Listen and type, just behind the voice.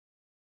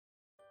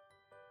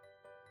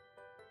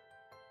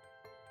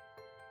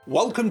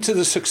Welcome to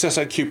the Success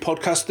IQ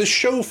podcast, the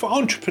show for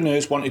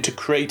entrepreneurs wanting to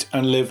create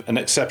and live an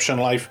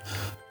exceptional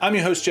life. I'm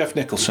your host, Jeff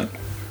Nicholson.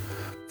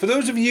 For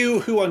those of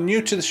you who are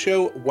new to the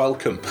show,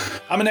 welcome.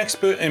 I'm an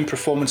expert in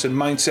performance and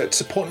mindset,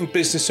 supporting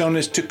business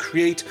owners to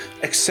create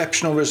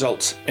exceptional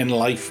results in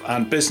life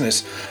and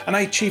business. And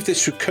I achieve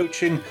this through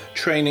coaching,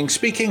 training,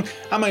 speaking,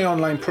 and my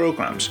online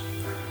programs.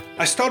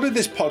 I started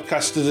this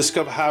podcast to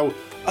discover how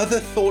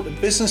other thought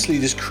and business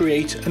leaders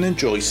create and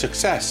enjoy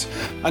success,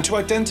 and to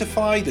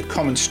identify the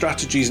common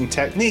strategies and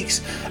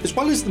techniques, as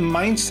well as the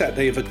mindset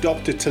they have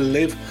adopted to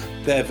live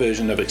their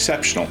version of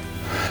exceptional.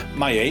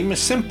 My aim is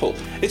simple.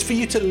 It's for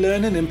you to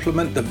learn and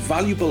implement the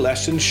valuable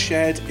lessons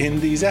shared in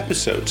these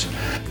episodes.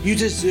 You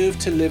deserve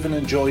to live and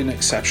enjoy an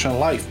exceptional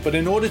life, but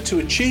in order to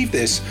achieve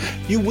this,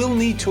 you will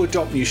need to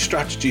adopt new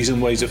strategies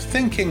and ways of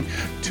thinking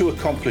to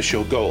accomplish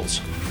your goals.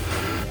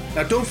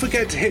 Now, don't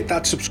forget to hit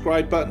that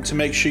subscribe button to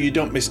make sure you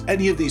don't miss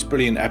any of these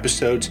brilliant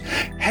episodes.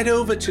 Head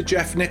over to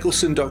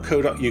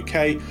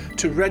jeffnicholson.co.uk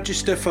to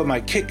register for my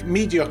Kick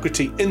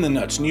Mediocrity in the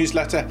Nuts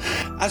newsletter,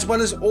 as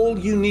well as all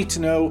you need to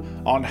know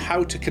on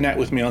how to connect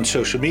with me on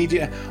social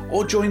media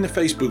or join the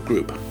Facebook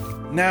group.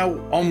 Now,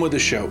 on with the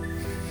show.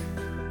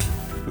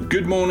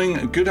 Good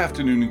morning, good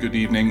afternoon, and good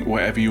evening,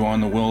 wherever you are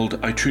in the world.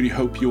 I truly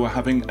hope you are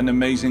having an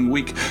amazing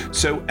week.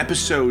 So,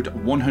 episode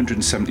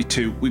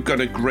 172, we've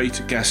got a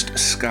great guest,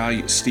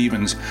 Skye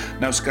Stevens.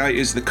 Now, Skye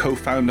is the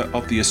co-founder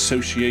of the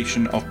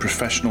Association of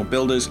Professional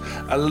Builders,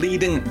 a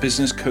leading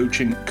business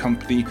coaching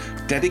company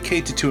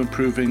dedicated to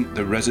improving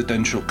the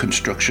residential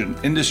construction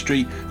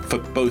industry for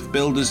both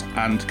builders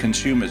and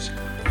consumers.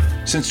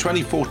 Since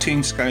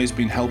 2014, Skye has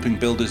been helping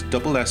builders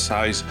double their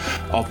size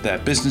of their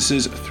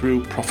businesses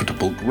through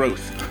profitable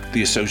growth.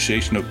 The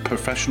Association of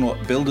Professional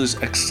Builders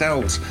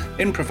excels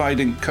in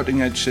providing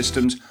cutting-edge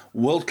systems,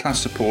 world-class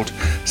support,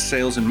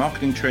 sales and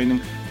marketing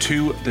training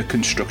to the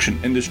construction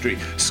industry.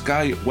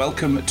 Skye,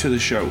 welcome to the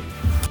show.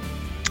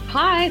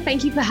 Hi,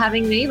 thank you for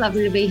having me.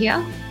 Lovely to be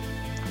here.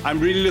 I'm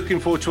really looking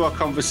forward to our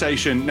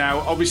conversation.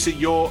 Now, obviously,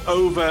 you're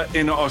over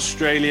in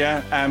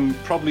Australia, and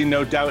probably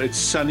no doubt it's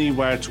sunny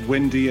where it's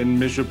windy and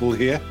miserable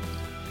here.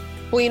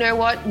 Well, you know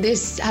what?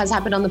 This has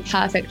happened on the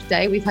perfect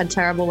day. We've had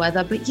terrible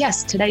weather, but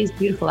yes, today's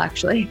beautiful,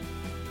 actually.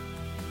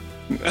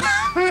 Nothing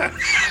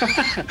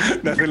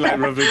like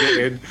rubbing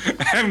it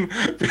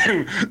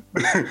in.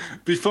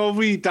 Before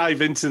we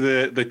dive into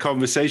the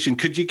conversation,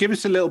 could you give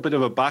us a little bit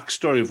of a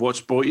backstory of what's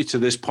brought you to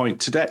this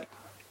point today?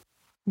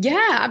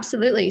 Yeah,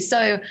 absolutely.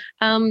 So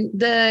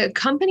the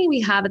company we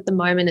have at the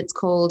moment, it's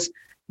called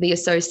the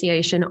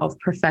Association of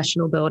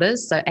Professional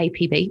Builders, so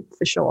APB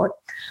for short.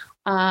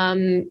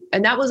 And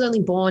that was only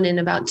born in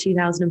about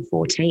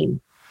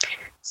 2014.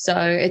 So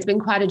it's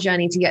been quite a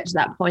journey to get to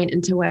that point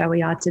and to where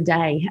we are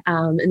today.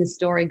 And the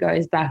story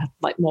goes back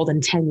like more than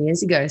 10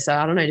 years ago. So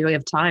I don't know, do we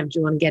have time? Do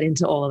you want to get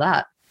into all of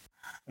that?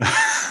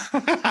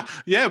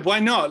 Yeah, why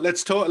not?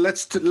 Let's talk.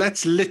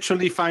 Let's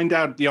literally find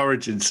out the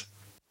origins.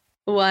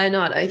 Why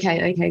not?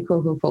 Okay,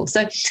 cool.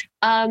 So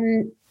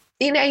in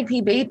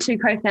APB, two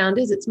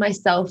co-founders, it's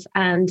myself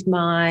and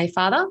my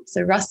father,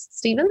 so Russ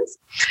Stevens.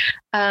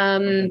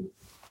 You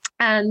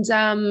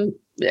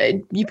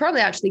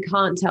probably actually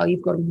can't tell,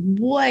 you've got a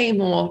way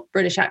more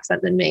British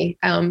accent than me,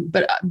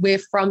 but we're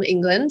from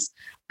England.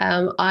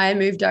 I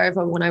moved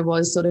over when I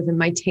was sort of in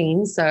my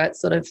teens, so it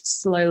sort of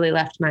slowly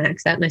left my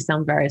accent and I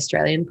sound very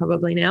Australian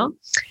probably now.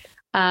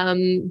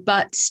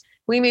 But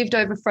we moved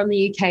over from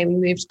the UK, we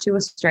moved to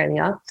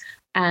Australia,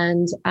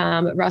 and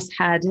Russ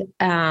had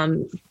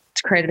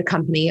created a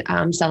company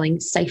selling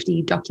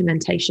safety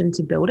documentation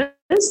to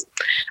builders.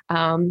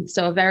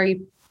 So a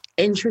very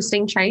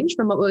interesting change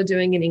from what we were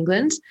doing in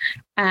England.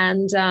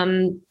 And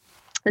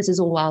this is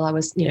all while I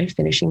was,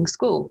 finishing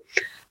school.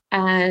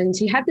 And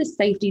he had this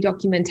safety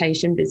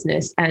documentation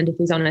business. And if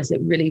he's honest,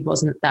 it really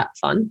wasn't that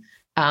fun.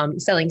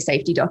 Selling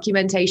safety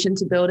documentation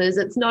to builders,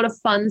 it's not a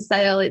fun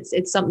sale.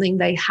 It's something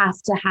they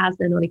have to have.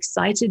 They're not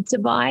excited to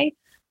buy.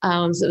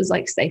 So it was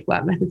like safe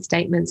work method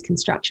statements,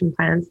 construction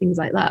plans, things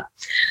like that.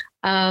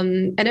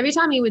 And every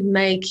time he would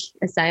make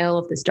a sale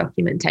of this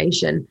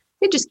documentation,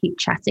 he'd just keep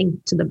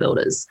chatting to the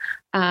builders,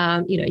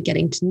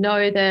 getting to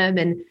know them.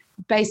 And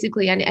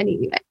basically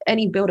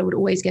any builder would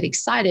always get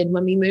excited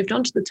when we moved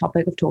on to the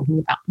topic of talking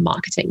about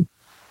marketing.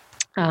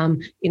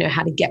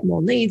 How to get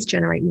more leads,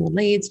 generate more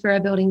leads for a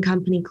building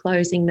company,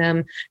 closing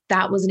them.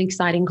 That was an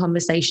exciting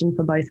conversation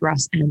for both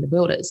Russ and the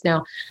builders.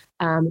 Now,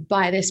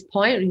 by this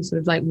point, we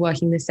sort of like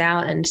working this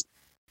out and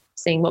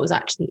seeing what was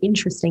actually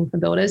interesting for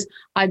builders.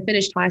 I'd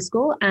finished high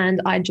school and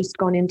I'd just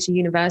gone into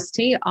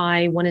university.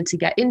 I wanted to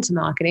get into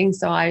marketing,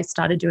 so I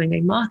started doing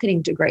a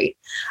marketing degree.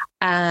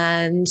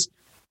 And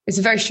it's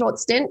a very short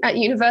stint at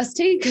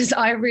university because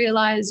I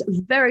realized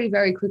very,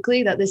 very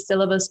quickly that this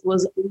syllabus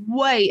was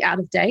way out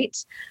of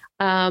date.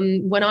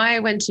 When I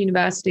went to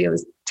university, it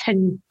was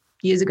 10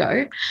 years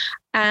ago.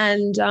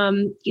 And,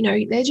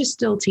 they're just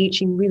still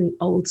teaching really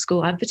old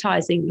school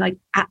advertising, like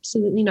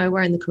absolutely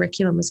nowhere in the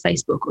curriculum was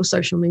Facebook or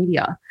social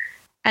media.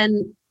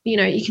 And,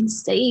 you can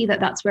see that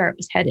that's where it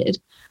was headed.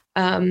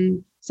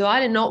 So I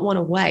did not want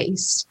to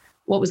waste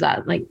what was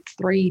that, like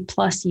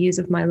 3+ years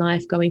of my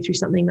life going through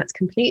something that's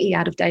completely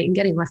out of date and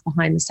getting left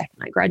behind the second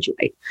I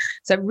graduate.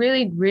 So I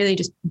really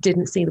just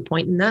didn't see the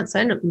point in that. So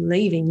I ended up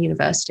leaving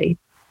university.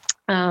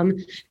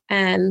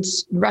 And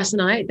Russ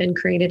and I then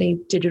created a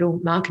digital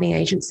marketing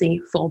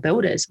agency for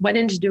builders, went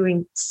into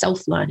doing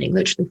self-learning,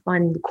 literally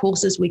finding the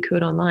courses we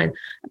could online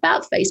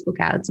about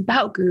Facebook ads,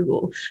 about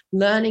Google,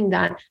 learning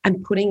that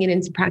and putting it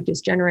into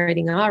practice,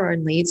 generating our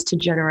own leads to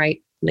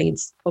generate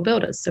leads for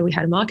builders. So we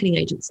had a marketing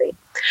agency.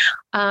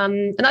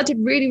 And that did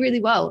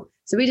really well.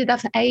 So we did that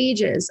for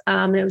ages.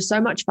 And it was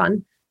so much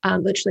fun.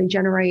 Literally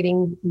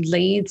generating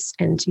leads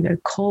and,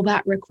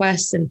 callback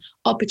requests and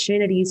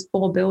opportunities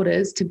for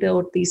builders to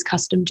build these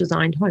custom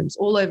designed homes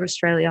all over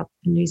Australia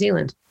and New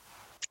Zealand.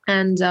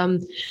 And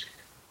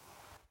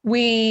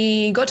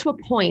we got to a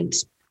point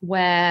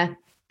where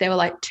there were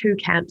like two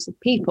camps of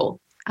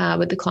people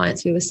with the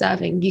clients we were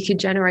serving. You could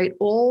generate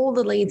all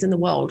the leads in the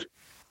world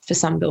for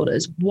some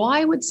builders.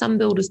 Why would some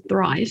builders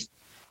thrive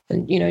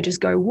and,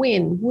 just go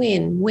win,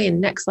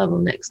 next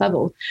level. Then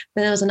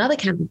there was another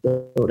camp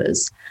of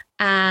builders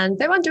and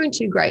they weren't doing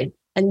too great.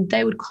 And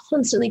they would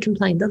constantly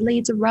complain, the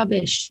leads are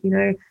rubbish.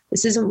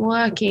 This isn't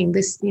working.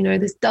 This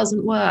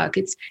doesn't work.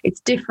 It's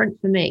different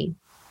for me.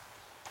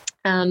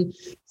 So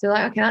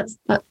like, okay, that's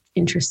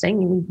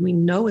interesting. We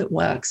know it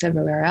works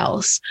everywhere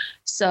else.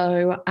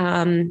 So,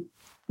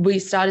 we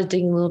started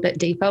digging a little bit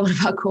deeper. One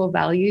of our core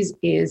values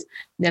is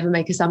never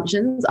make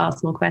assumptions,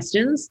 ask more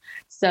questions.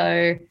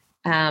 So,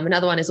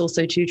 another one is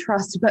also to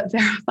trust but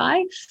verify.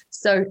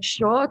 So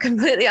sure,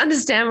 completely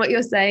understand what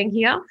you're saying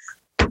here.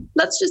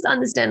 Let's just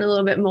understand a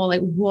little bit more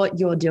like what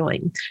you're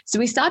doing. So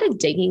we started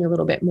digging a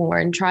little bit more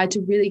and tried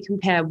to really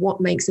compare what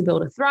makes a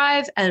builder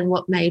thrive and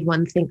what made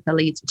one think the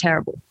leads are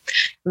terrible.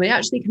 And we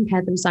actually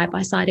compared them side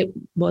by side. It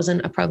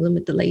wasn't a problem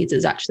with the leads. It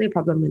was actually a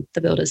problem with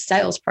the builder's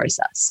sales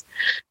process.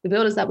 The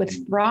builders that would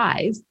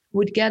thrive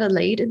would get a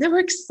lead and they were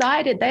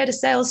excited. They had a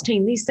sales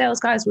team. These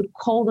sales guys would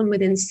call them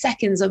within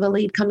seconds of a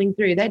lead coming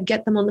through. They'd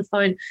get them on the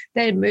phone.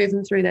 They'd move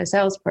them through their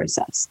sales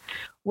process.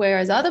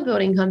 Whereas other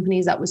building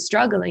companies that were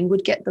struggling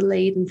would get the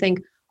lead and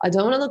think, I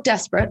don't want to look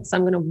desperate, so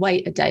I'm going to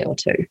wait a day or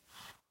two.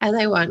 And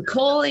they weren't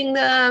calling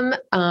them.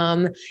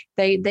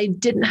 They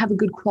didn't have a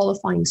good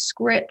qualifying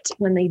script.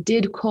 When they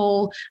did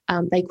call,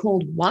 they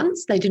called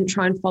once. They didn't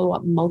try and follow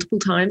up multiple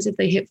times if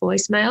they hit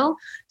voicemail.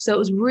 So it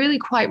was really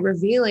quite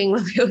revealing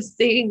when we were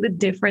seeing the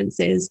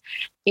differences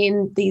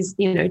in these,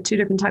 two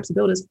different types of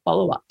builders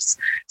follow-ups.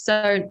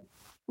 So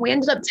we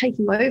ended up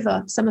taking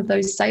over some of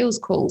those sales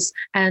calls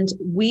and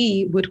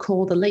we would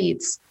call the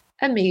leads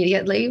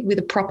immediately with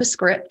a proper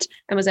script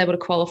and was able to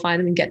qualify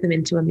them and get them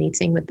into a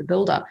meeting with the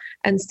builder.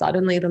 And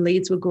suddenly the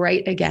leads were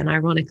great again,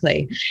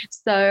 ironically.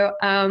 So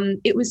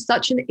it was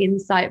such an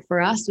insight for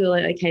us. We were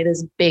like, okay,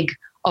 there's a big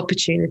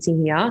opportunity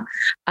here.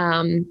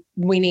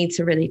 We need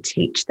to really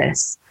teach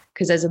this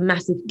because there's a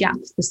massive gap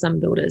for some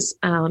builders.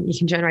 You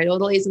can generate all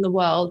the leads in the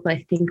world, but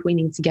I think we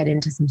need to get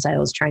into some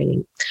sales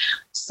training.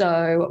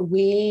 So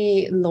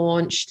we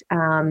launched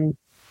a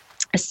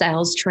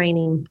sales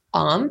training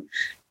arm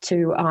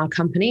to our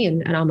company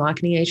and our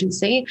marketing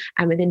agency.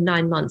 And within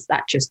 9 months,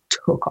 that just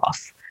took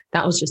off.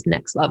 That was just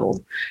next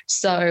level.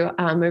 So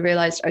we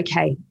realized,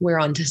 okay, we're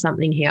onto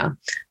something here.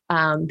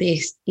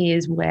 This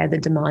is where the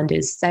demand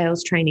is.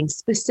 Sales training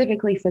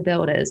specifically for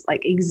builders,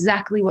 like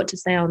exactly what to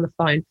say on the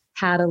phone,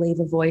 how to leave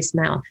a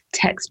voicemail,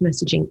 text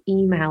messaging,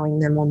 emailing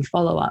them on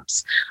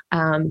follow-ups.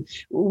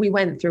 We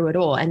went through it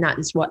all, and that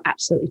is what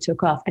absolutely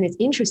took off. And it's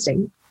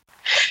interesting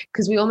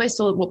because we almost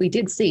saw what we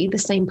did see, the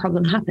same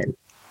problem happen.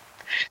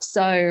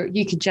 So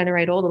you could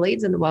generate all the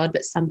leads in the world,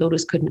 but some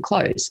builders couldn't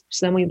close.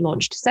 So then we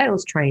launched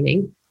sales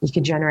training. You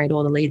can generate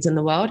all the leads in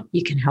the world.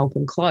 You can help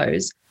them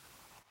close.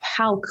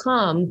 How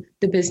come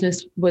the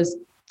business was,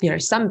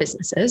 some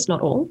businesses, not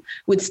all,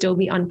 would still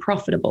be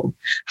unprofitable?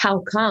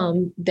 How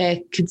come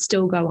they could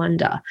still go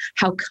under?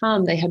 How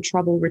come they had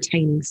trouble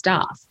retaining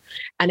staff?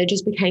 And it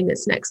just became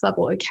this next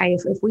level. Okay,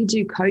 if we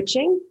do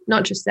coaching,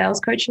 not just sales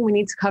coaching, we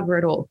need to cover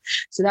it all.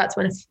 So that's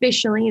when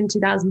officially in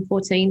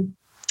 2014,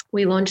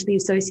 we launched the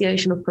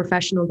Association of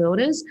Professional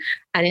Builders,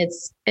 and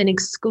it's an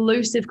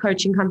exclusive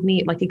coaching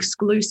company, like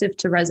exclusive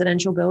to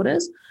residential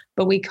builders,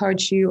 but we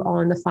coach you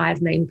on the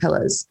 5 main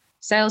pillars: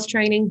 sales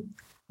training,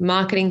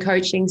 marketing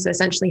coaching, so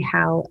essentially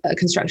how a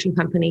construction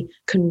company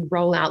can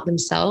roll out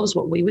themselves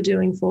what we were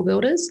doing for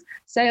builders,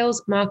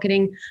 sales,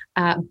 marketing,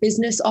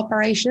 business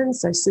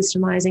operations, so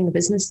systemizing the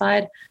business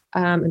side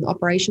and the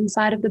operations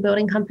side of the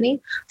building company,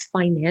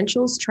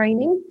 financials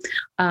training,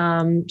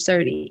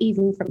 so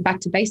even from back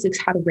to basics,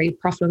 how to read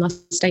profit and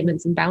loss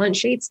statements and balance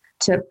sheets,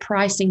 to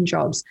pricing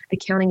jobs,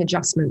 accounting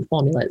adjustment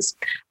formulas,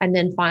 and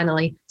then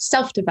finally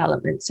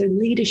self-development, so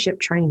leadership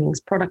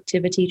trainings,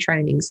 productivity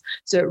trainings,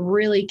 so it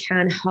really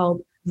can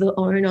help the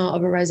owner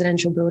of a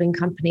residential building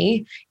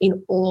company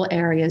in all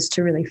areas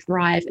to really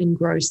thrive and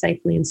grow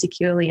safely and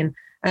securely. And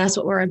that's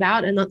what we're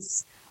about. And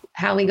that's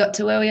how we got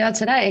to where we are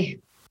today.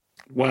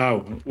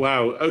 Wow.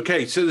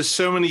 Okay. So there's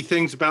so many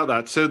things about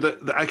that. So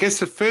I guess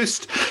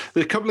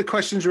the couple of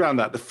questions around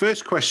that. The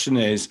first question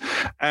is,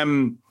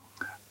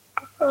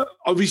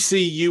 obviously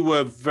you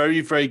were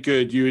very, very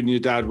good. You and your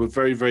dad were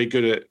very, very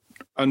good at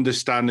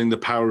understanding the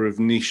power of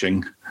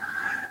niching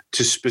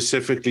to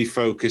specifically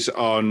focus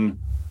on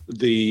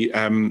the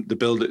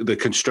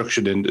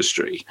construction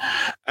industry.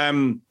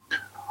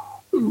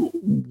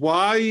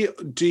 Why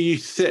do you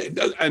think?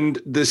 And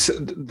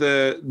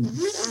the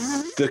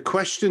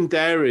question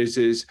there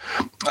is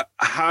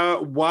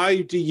how?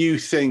 Why do you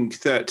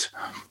think that?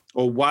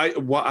 Or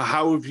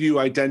how have you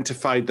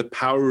identified the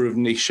power of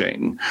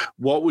niching?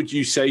 What would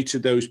you say to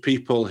those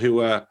people who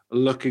are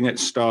looking at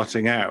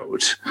starting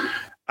out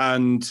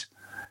and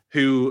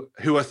who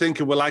are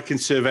thinking, well, I can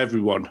serve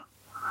everyone?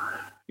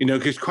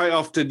 Because quite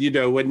often,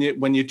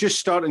 when you're just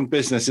starting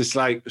business, it's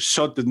like,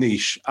 sod the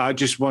niche. I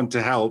just want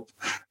to help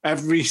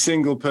every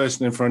single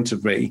person in front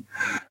of me.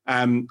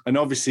 And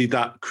obviously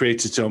that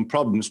creates its own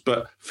problems.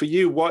 But for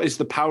you, what is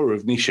the power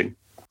of niching?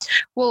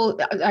 Well,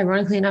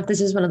 ironically enough, this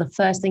is one of the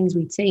first things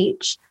we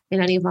teach in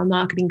any of our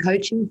marketing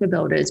coaching for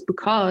builders,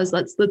 because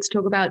let's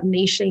talk about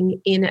niching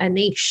in a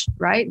niche,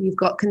 right? You've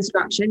got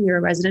construction, you're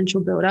a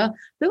residential builder.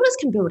 Builders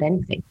can build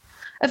anything.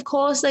 Of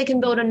course, they can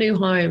build a new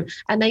home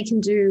and they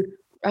can do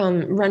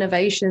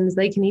renovations.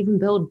 They can even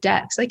build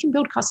decks. They can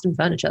build custom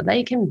furniture.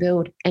 They can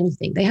build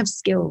anything. They have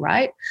skill,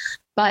 right?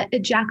 But a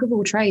jack of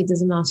all trades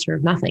is a master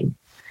of nothing.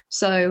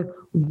 So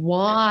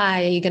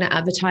why are you going to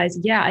advertise,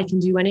 yeah, I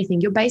can do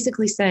anything? You're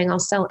basically saying I'll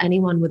sell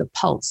anyone with a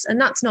pulse, and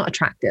that's not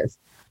attractive.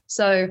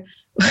 So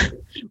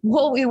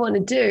what we want to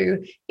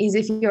do is,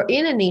 if you're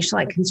in a niche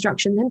like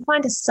construction, then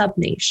find a sub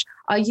niche.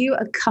 Are you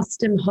a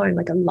custom home,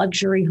 like a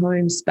luxury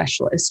home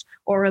specialist,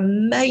 or a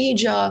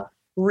major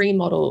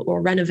remodel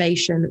or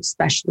renovation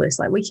specialist?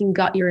 Like, we can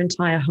gut your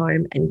entire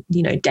home and,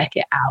 deck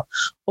it out,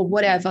 or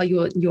whatever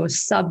your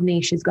sub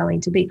niche is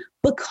going to be.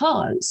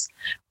 Because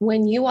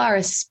when you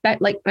are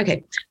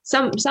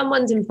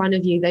someone's in front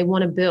of you, they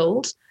want to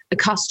build a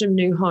custom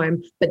new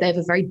home, but they have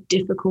a very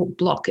difficult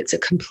block. It's a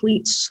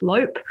complete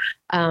slope.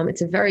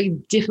 It's a very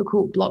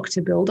difficult block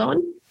to build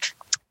on.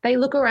 They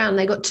look around,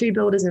 they got two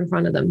builders in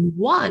front of them.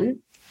 One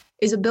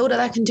is a builder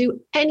that can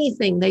do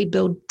anything. They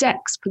build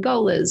decks,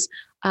 pergolas,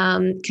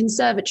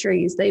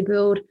 conservatories, they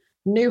build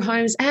new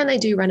homes, and they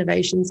do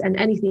renovations and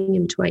anything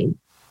in between.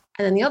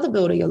 And then the other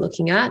builder you're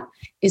looking at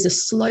is a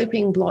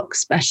sloping block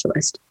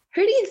specialist.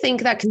 Who do you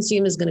think that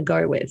consumer is going to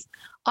go with?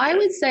 I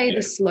would say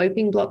the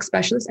sloping block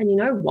specialist. And you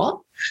know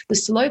what? The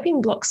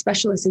sloping block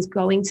specialist is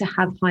going to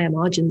have higher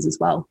margins as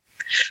well,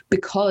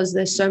 because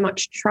there's so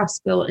much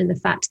trust built in the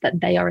fact that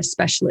they are a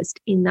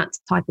specialist in that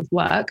type of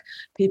work.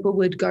 People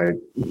would go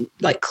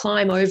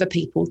climb over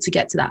people to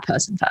get to that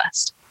person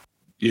first.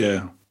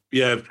 Yeah.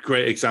 Yeah,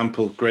 great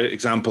example.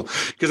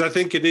 Because I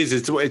think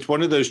it's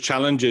one of those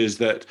challenges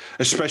that,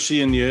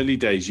 especially in the early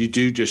days, you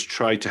do just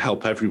try to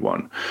help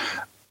everyone.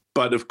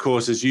 But of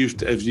course, as you've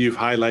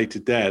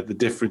highlighted there, the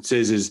difference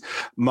is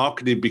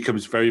marketing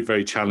becomes very,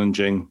 very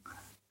challenging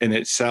in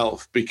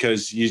itself,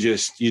 because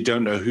you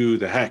don't know who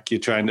the heck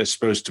you're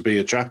supposed to be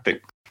attracting.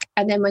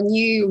 And then when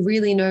you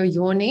really know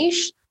your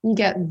niche, you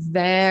get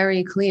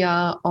very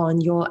clear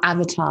on your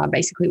avatar,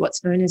 basically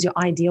what's known as your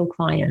ideal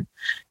client.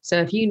 So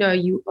if you know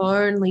you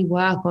only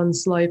work on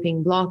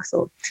sloping blocks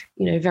or,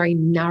 very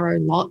narrow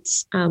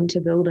lots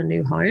to build a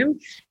new home,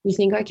 you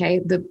think, okay,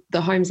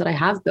 the homes that I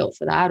have built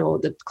for that, or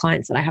the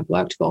clients that I have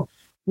worked for,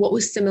 what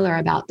was similar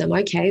about them?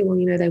 Okay, well,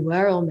 they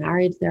were all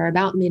married. They're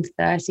about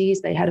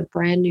mid-30s. They had a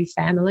brand new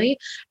family.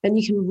 Then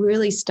you can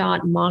really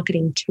start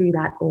marketing to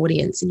that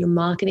audience, and your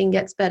marketing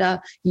gets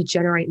better. You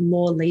generate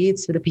more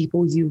leads for the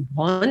people you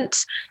want,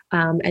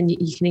 and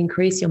you can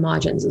increase your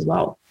margins as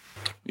well.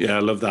 Yeah, I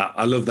love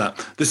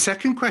that. The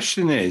second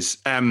question is,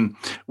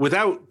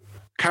 without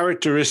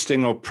characteristic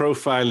or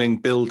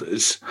profiling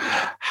builders,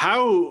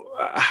 how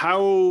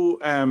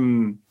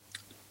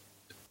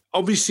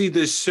obviously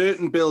there's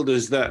certain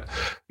builders that,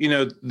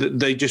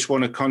 they just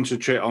want to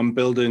concentrate on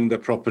building the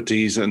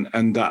properties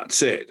and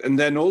that's it. And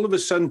then all of a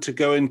sudden to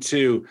go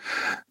into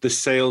the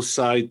sales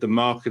side, the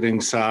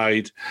marketing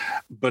side,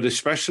 but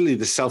especially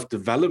the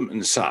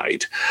self-development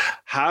side,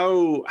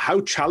 how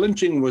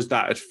challenging was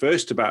that at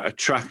first about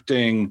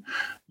attracting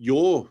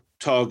your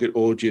target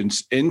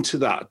audience into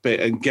that bit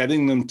and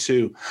getting them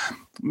to,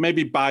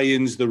 maybe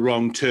buy-in's the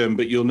wrong term,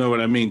 but you'll know what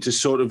I mean, to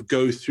sort of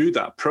go through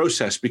that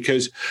process?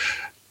 Because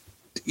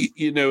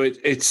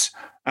it's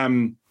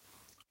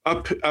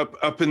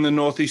up in the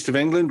northeast of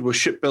England, we're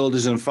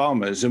shipbuilders and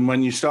farmers, and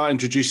when you start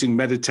introducing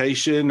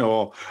meditation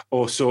or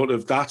sort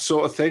of that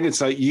sort of thing,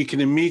 it's like you can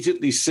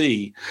immediately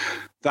see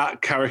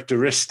that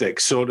characteristic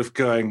sort of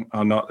going,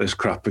 oh, not this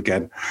crap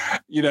again,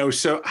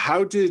 So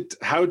how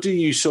do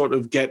you sort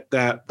of get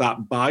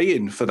that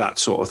buy-in for that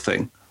sort of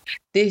thing?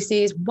 This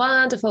is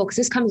wonderful, because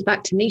this comes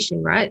back to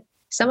niching, right?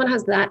 Someone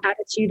has that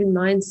attitude and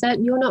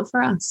mindset, you're not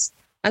for us,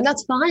 and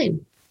that's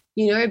fine.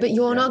 But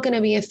you're not going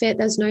to be a fit.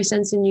 There's no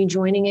sense in you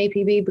joining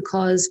APB,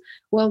 because,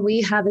 well, we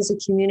have as a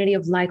community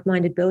of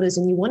like-minded builders,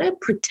 and you want to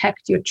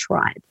protect your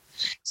tribe.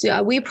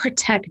 So we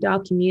protect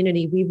our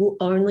community. We will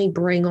only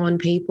bring on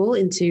people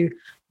into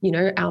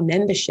our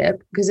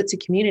membership, because it's a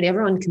community.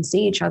 Everyone can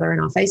see each other in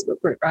our Facebook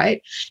group,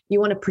 right? You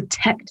want to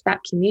protect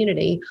that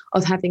community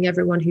of having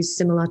everyone who's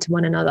similar to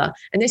one another.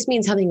 And this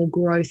means having a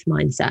growth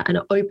mindset and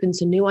open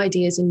to new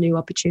ideas and new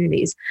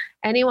opportunities.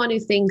 Anyone who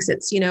thinks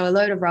it's, a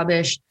load of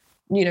rubbish,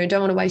 don't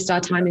want to waste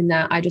our time in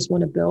that, I just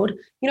want to build.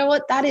 You know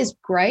what? That is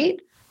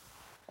great.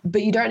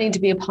 But you don't need to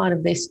be a part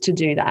of this to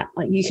do that.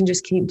 Like, you can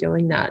just keep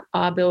doing that.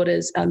 Our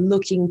builders are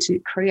looking to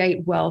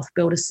create wealth,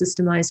 build a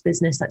systemized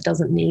business that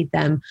doesn't need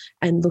them,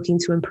 and looking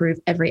to improve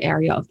every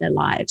area of their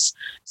lives.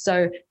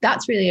 So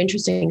that's really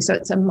interesting. So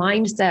it's a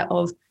mindset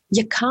of,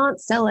 you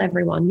can't sell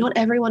everyone. Not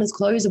everyone is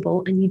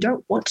closable, and you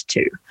don't want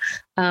to.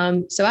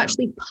 So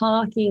actually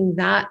parking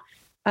that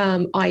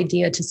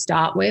idea to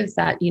start with,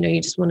 that, you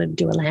just want to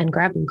do a land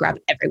grab and grab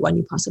everyone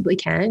you possibly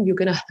can, you're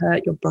going to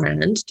hurt your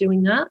brand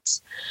doing that.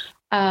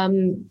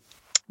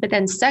 But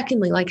then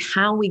secondly, like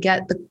how we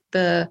get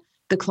the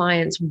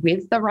clients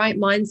with the right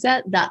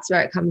mindset, that's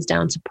where it comes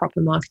down to proper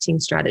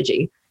marketing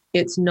strategy.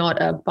 It's not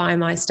a buy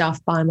my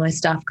stuff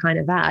kind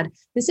of ad.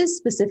 This is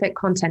specific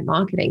content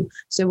marketing.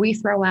 So we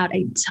throw out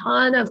a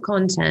ton of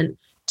content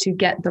to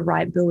get the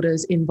right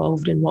builders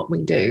involved in what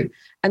we do.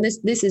 And this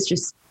is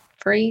just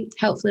free,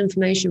 helpful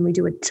information. We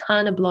do a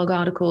ton of blog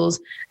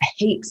articles,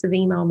 heaps of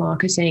email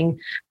marketing,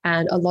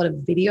 and a lot of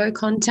video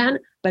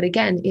content. But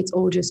again, it's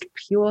all just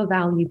pure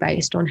value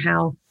based on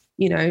how,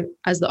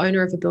 as the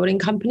owner of a building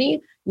company,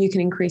 you can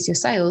increase your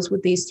sales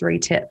with these 3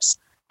 tips.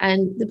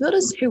 And the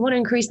builders who want to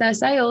increase their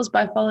sales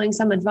by following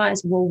some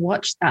advice will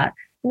watch that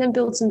and then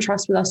build some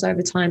trust with us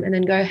over time, and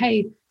then go,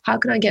 hey, how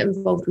can I get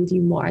involved with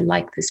you more? I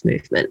like this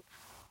movement.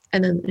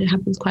 And then it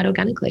happens quite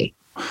organically.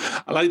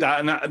 I like that.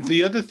 And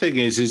the other thing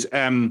is there's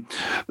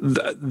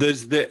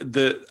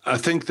I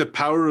think the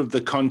power of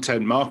the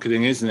content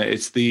marketing, isn't it?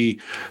 It's the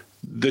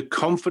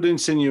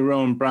confidence in your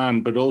own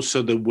brand, but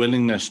also the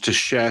willingness to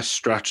share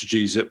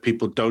strategies that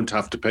people don't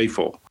have to pay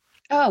for.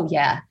 Oh,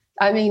 yeah.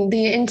 I mean,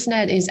 the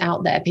internet is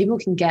out there. People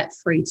can get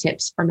free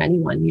tips from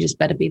anyone. You just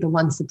better be the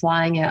one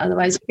supplying it.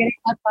 Otherwise, you're getting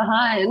left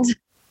behind.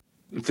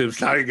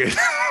 It's like it.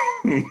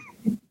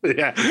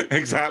 Yeah,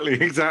 exactly.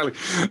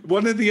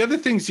 One of the other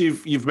things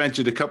you've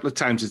mentioned a couple of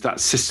times is that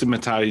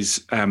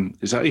systematize.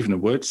 Is that even a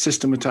word?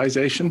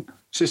 Systemizing,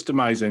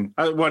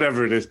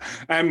 whatever it is.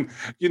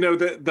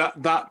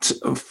 That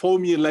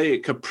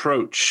formulaic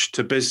approach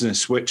to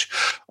business, which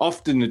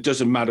often it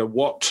doesn't matter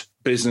what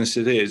business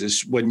it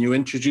is when you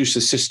introduce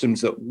the systems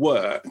that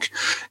work,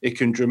 it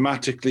can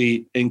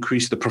dramatically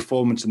increase the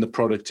performance and the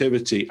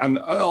productivity and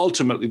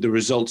ultimately the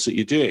results that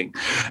you're doing.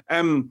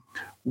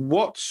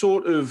 What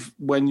sort of,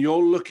 when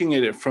you're looking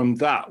at it from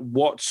that,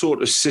 what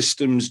sort of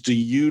systems do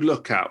you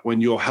look at when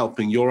you're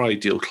helping your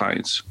ideal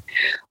clients?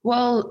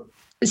 Well,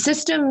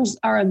 systems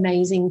are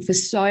amazing for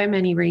so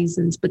many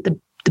reasons, but the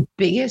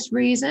biggest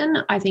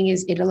reason, I think,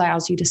 is it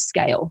allows you to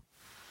scale.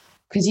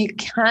 Because you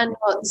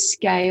cannot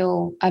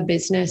scale a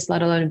business,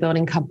 let alone a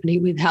building company,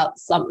 without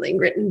something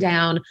written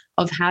down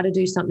of how to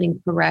do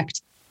something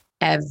correct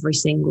every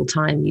single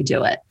time you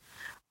do it.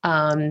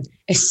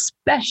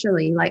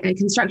 Especially like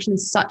construction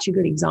is such a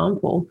good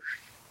example.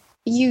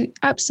 You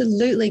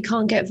absolutely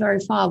can't get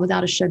very far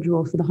without a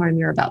schedule for the home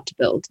you're about to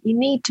build. You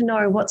need to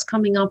know what's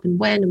coming up and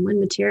when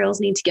materials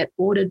need to get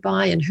ordered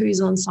by and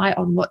who's on site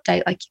on what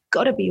date. Like, you've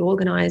got to be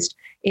organized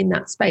in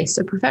that space.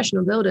 So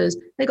professional builders,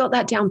 they got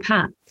that down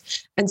pat.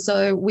 And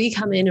so we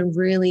come in and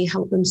really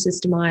help them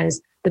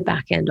systemize the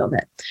back end of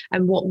it.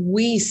 And what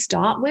we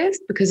start with,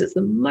 because it's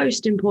the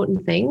most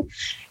important thing,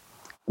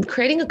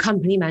 creating a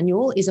company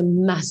manual is a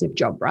massive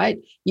job, right?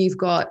 You've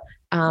got,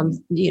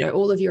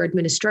 all of your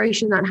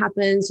administration that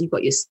happens. You've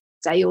got your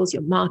sales,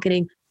 your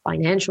marketing,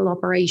 financial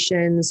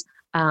operations,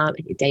 your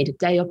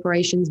day-to-day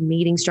operations,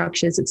 meeting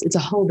structures. It's a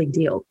whole big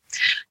deal.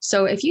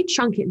 So if you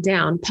chunk it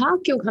down,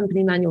 park your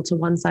company manual to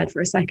one side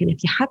for a second.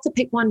 If you had to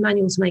pick one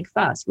manual to make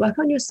first, work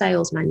on your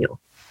sales manual.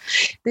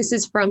 This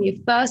is from your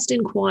first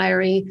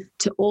inquiry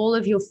to all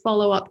of your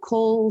follow-up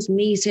calls,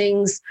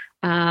 meetings,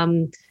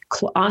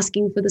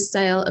 asking for the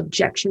sale,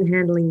 objection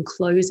handling,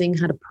 closing,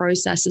 how to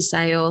process a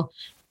sale,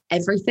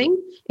 everything.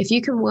 If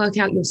you can work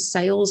out your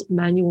sales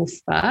manual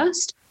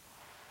first,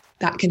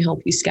 that can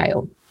help you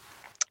scale.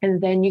 And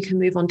then you can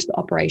move on to the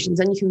operations,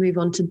 and you can move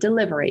on to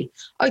delivery.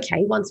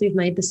 Okay, once we've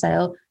made the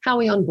sale, how are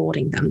we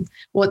onboarding them?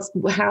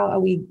 How are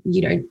we,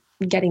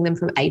 getting them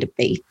from A to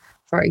B,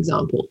 for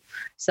example?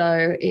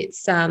 So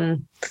it's A,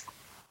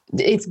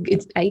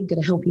 going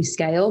to help you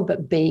scale,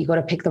 but B, you got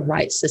to pick the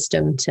right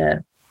system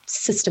to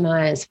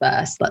systemize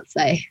first, let's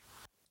say.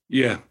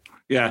 Yeah.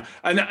 Yeah.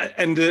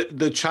 And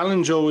the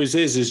challenge always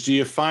is do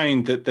you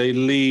find that they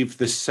leave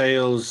the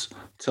sales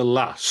to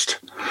last?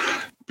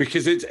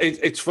 Because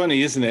it's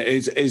funny, isn't it?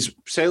 Is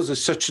sales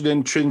is such an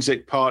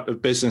intrinsic part of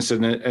business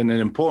and an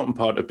important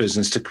part of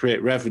business to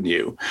create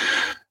revenue,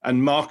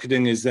 and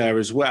marketing is there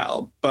as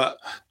well. But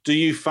do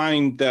you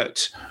find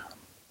that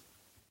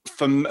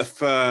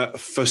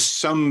for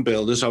some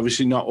builders,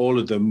 obviously not all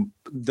of them,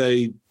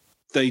 they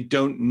they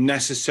don't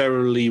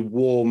necessarily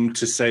warm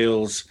to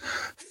sales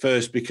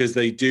first because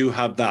they do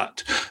have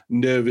that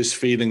nervous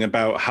feeling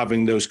about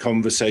having those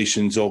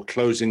conversations or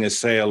closing a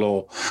sale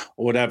or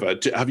whatever.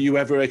 Have you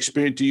ever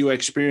do you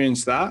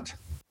experience that?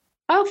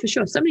 Oh, for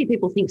sure. So many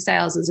people think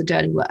sales is a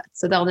dirty word.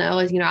 So they'll know,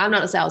 I'm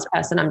not a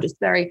salesperson. I'm just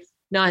very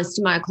nice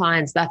to my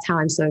clients. That's how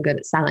I'm so good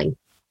at selling.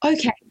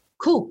 Okay,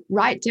 cool.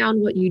 Write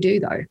down what you do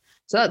though.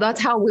 So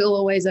that's how we'll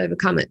always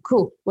overcome it.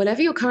 Cool.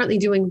 Whatever you're currently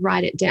doing,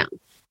 write it down.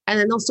 And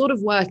then they'll sort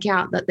of work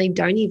out that they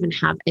don't even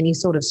have any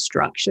sort of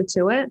structure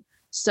to it.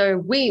 So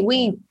we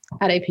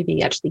at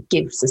APB actually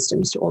give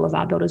systems to all of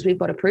our builders. We've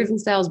got a proven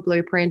sales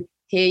blueprint.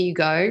 Here you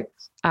go.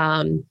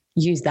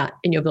 Use that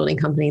in your building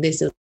company.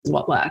 This is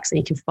what works. And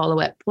you can follow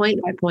it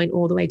point by point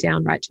all the way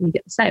down right till you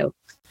get the sale.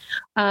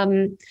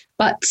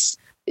 But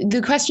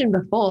the question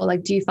before,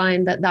 like, do you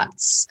find that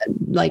that's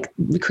like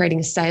creating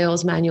a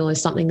sales manual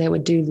is something they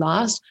would do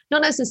last?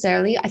 Not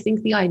necessarily. I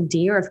think the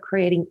idea of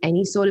creating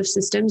any sort of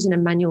systems in a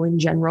manual in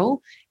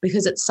general,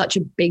 because it's such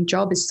a big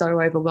job, is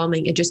so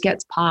overwhelming. It just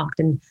gets parked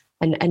and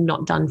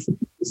not done for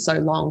so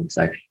long.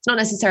 So it's not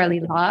necessarily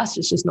last,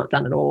 it's just not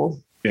done at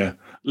all. Yeah.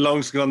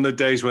 Long's gone the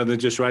days when they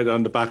just write it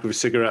on the back of a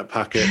cigarette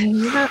packet.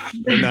 Yeah.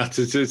 And that's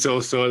it's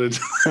all sorted.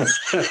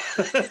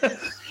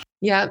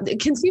 Yeah,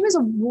 consumers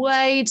are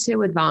way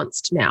too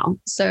advanced now.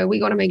 So we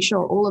got to make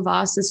sure all of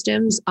our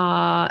systems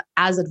are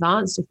as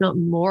advanced, if not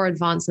more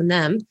advanced than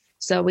them,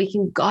 so we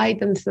can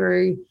guide them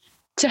through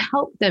to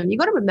help them. You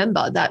got to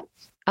remember that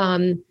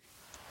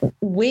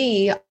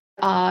we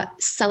are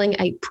selling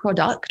a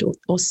product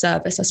or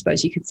service, I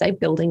suppose you could say,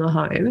 building a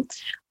home,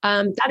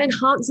 that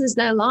enhances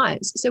their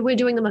lives. So we're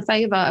doing them a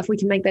favor if we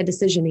can make their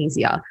decision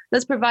easier.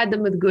 Let's provide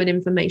them with good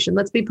information.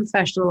 Let's be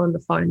professional on the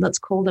phone. Let's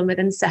call them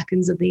within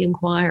seconds of the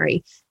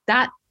inquiry.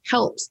 That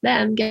helps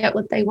them get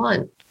what they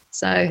want.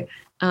 So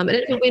and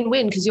it's a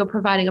win-win because you're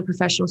providing a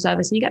professional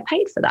service and you get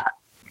paid for that.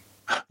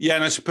 Yeah,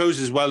 and I suppose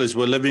as well as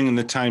we're living in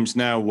the times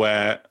now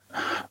where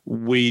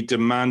we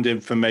demand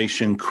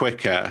information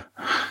quicker,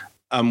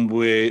 and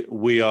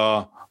we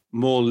are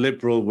more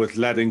liberal with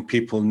letting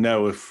people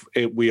know if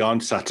we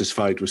aren't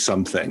satisfied with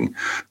something,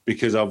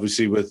 because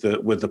obviously with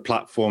the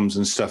platforms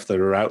and stuff that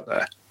are out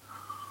there.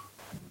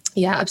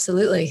 Yeah,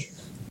 absolutely.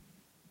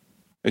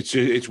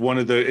 It's one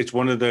of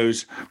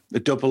those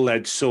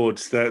double-edged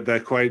swords.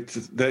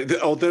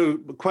 Although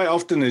quite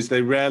often is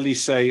they rarely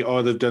say,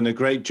 "Oh, they've done a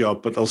great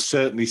job," but they'll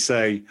certainly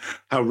say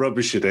how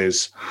rubbish it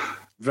is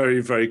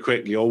very, very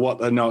quickly, or what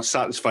they're not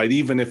satisfied,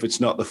 even if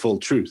it's not the full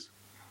truth.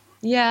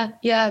 Yeah,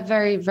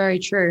 very, very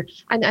true.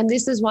 And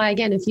this is why,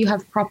 again, if you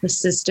have proper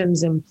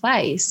systems in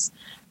place,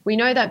 we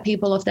know that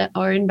people of their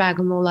own bag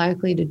are more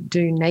likely to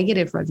do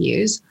negative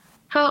reviews.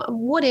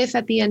 What if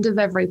at the end of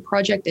every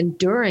project and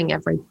during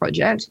every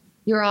project,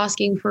 you're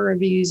asking for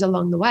reviews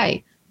along the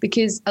way?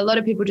 Because a lot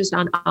of people just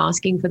aren't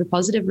asking for the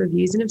positive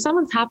reviews. And if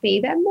someone's happy,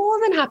 they're more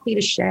than happy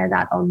to share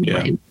that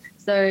online. Yeah.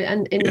 So,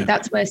 and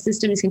that's where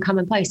systems can come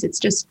in place. It's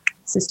just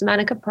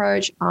systematic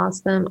approach,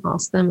 ask them,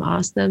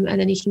 and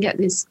then you can get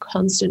this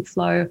constant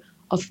flow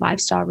of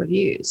 5-star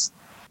reviews.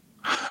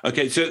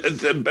 Okay, so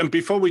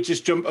before we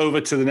just jump over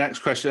to the next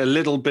question, a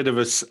little bit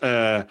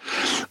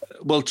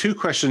of two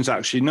questions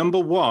actually. Number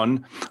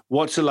one,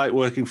 what's it like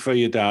working for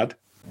your dad?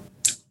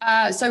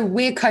 So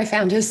we're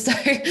co-founders, so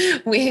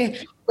we're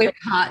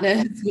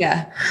partners,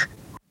 yeah.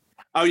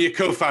 Oh, you're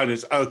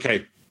co-founders,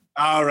 okay.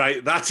 All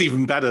right, that's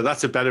even better.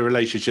 That's a better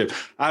relationship.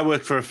 I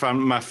work for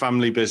my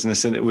family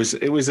business, and it was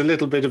a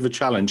little bit of a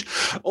challenge.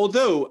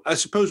 Although I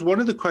suppose one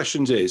of the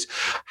questions is,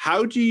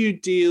 how do you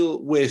deal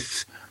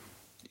with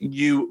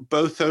you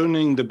both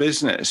owning the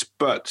business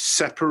but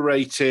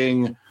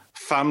separating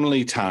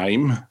family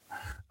time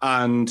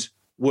and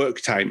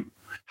work time?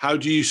 How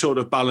do you sort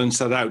of balance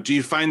that out? Do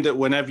you find that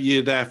whenever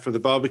you're there for the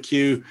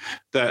barbecue,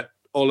 that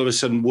all of a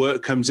sudden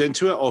work comes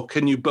into it, or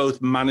can you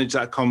both manage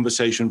that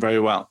conversation very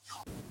well?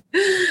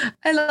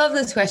 I love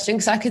this question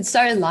because I could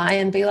so lie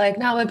and be like,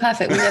 no, we're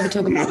perfect. We never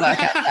talk about work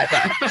outside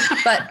work.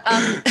 But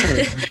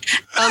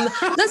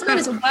let's be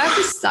honest, work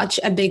is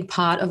such a big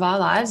part of our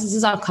lives. This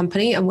is our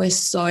company and we're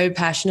so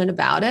passionate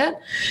about it.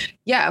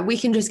 Yeah, we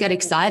can just get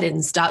excited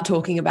and start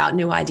talking about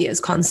new ideas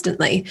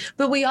constantly.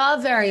 But we are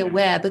very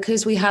aware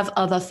because we have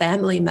other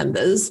family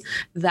members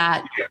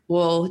that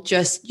will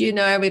just,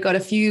 we got a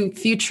few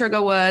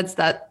trigger words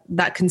that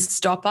can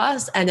stop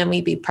us, and then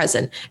we be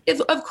present.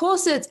 Of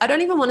course, I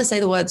don't even want to say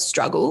the word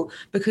struggle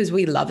because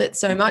we love it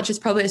so much. It's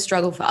probably a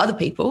struggle for other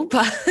people,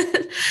 but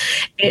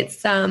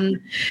it's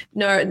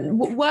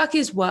work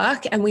is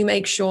work, and we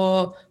make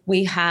sure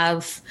we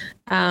have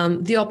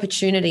the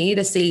opportunity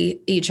to see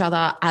each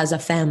other as a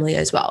family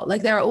as well.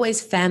 Like there are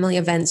always family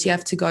events you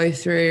have to go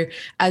through.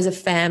 As a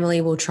family,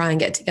 we'll try and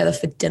get together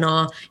for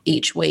dinner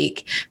each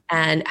week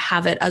and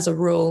have it as a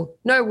rule.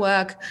 No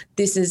work.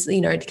 This is,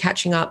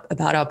 catching up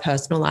about our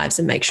personal lives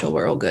and make sure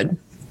we're all good.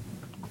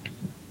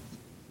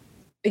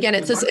 Again,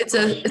 it's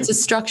a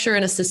structure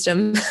and a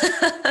system.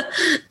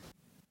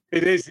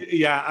 It is.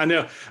 Yeah, I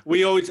know.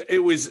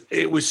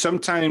 It was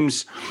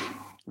sometimes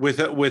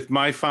with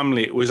my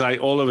family, it was like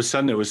all of a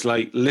sudden it was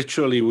like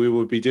literally we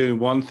would be doing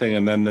one thing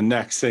and then the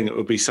next thing it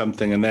would be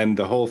something, and then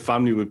the whole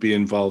family would be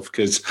involved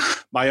because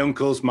my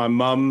uncles, my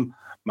mum,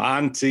 my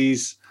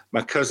aunties,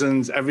 my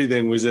cousins,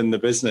 everything was in the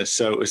business.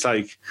 So it was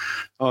like,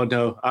 oh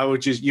no,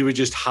 you would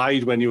just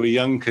hide when you were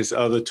young because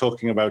they're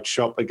talking about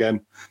shop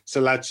again. So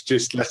let's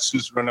just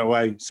run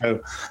away. So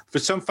for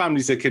some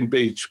families it can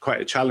be quite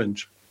a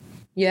challenge.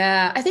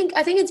 Yeah, I think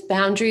it's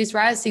boundaries,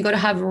 right? So you got to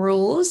have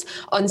rules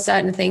on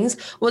certain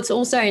things. What's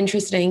also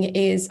interesting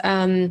is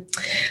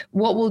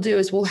what we'll do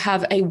is we'll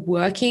have a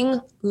working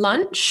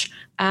lunch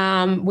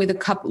with a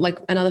couple, like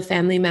another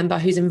family member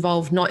who's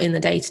involved not in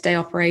the day-to-day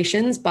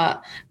operations,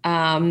 but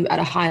at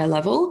a higher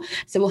level.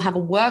 So we'll have a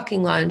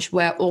working lunch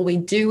where all we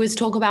do is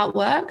talk about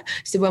work.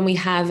 So when we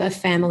have a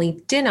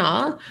family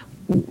dinner,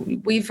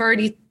 we've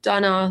already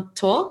done our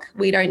talk.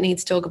 We don't need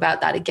to talk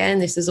about that again.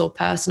 This is all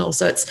personal.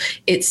 So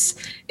it's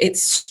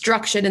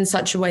structured in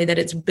such a way that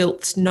it's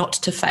built not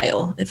to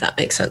fail, if that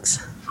makes sense.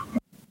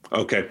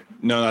 Okay.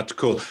 No, that's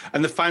cool.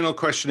 And the final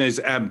question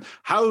is,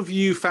 how have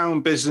you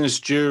found business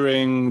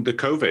during the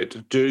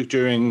COVID?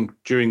 During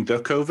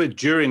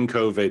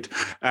COVID?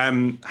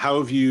 How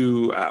have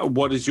you?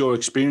 What is your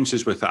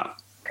experiences with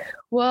that?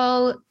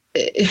 Well,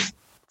 it's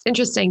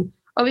interesting.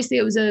 Obviously,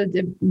 it was a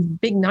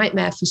big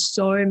nightmare for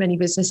so many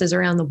businesses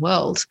around the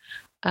world,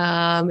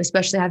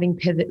 especially having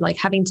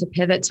to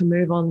pivot to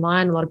move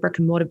online. A lot of brick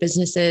and mortar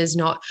businesses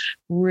not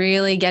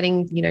really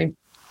getting,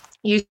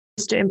 used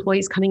to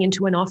employees coming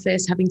into an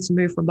office, having to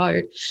move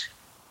remote.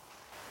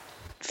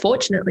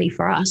 Fortunately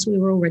for us, we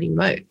were already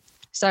remote.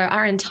 So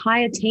our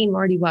entire team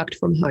already worked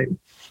from home.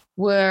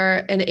 We're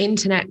an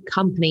internet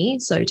company,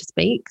 so to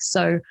speak.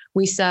 So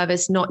we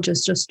service not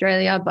just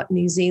Australia, but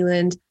New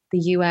Zealand, the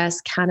US,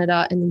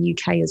 Canada, and the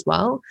UK as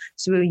well.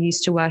 So we were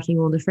used to working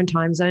all different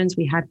time zones.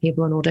 We had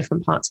people in all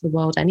different parts of the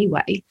world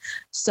anyway.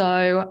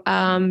 So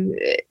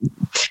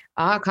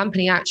our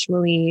company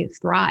actually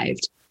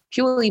thrived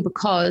purely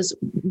because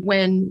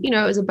when, it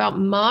was about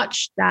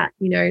March that,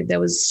 there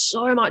was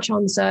so much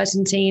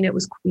uncertainty and it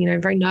was,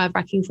 very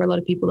nerve-wracking for a lot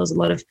of people. There was a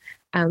lot of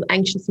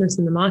anxiousness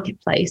in the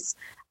marketplace.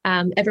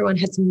 Everyone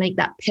had to make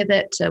that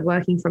pivot to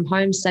working from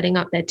home, setting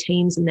up their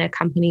teams and their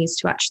companies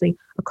to actually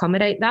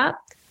accommodate that.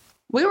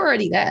 We were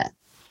already there.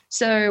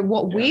 So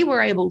what we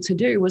were able to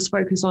do was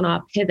focus on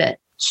our pivot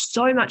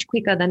so much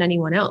quicker than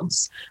anyone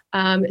else.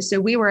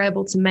 So we were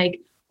able to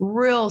make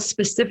real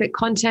specific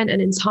content, an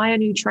entire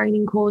new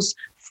training course,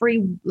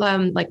 free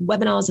like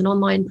webinars and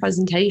online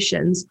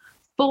presentations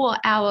for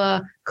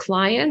our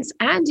clients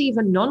and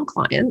even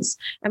non-clients.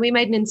 And we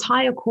made an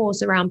entire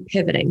course around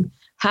pivoting,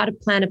 how to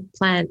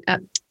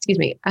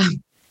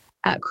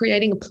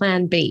creating a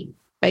plan B.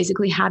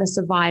 Basically how to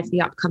survive the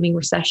upcoming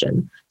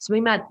recession. So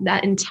we made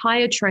that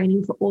entire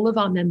training for all of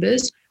our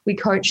members. We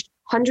coached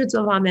hundreds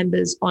of our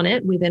members on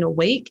it within a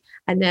week.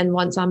 And then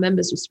once our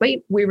members were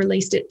sweet, we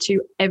released it to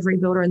every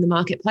builder in the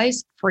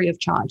marketplace free of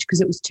charge because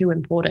it was too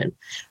important.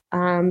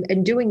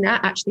 And doing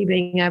that, actually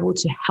being able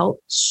to help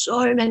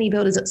so many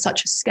builders at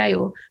such a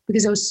scale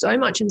because there was so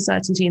much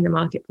uncertainty in the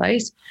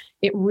marketplace,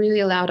 it really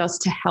allowed us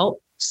to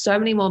help so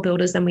many more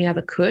builders than we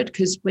ever could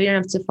because we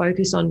didn't have to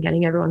focus on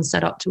getting everyone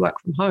set up to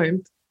work from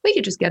home. We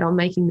could just get on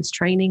making this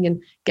training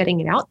and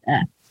getting it out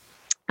there.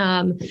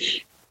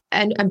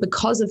 And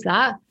because of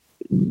that,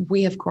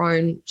 we have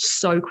grown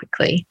so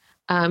quickly.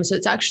 So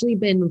it's actually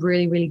been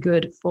really, really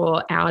good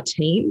for our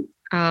team.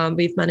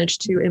 We've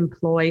managed to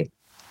employ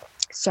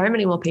so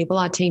many more people.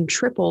 Our team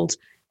tripled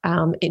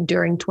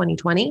during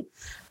 2020.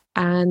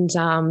 And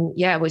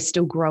we're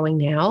still growing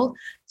now.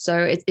 So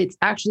it's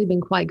actually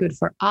been quite good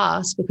for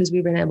us because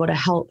we've been able to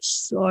help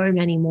so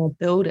many more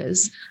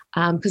builders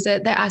because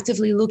they're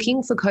actively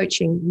looking for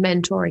coaching,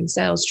 mentoring,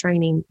 sales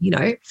training,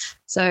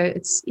 So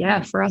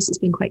for us, it's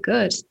been quite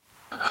good.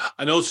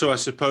 And also, I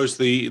suppose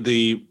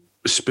the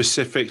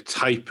specific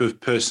type of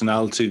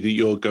personality that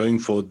you're going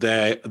for,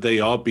 they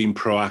are being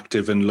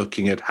proactive and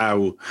looking at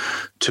how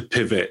to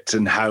pivot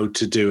and how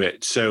to do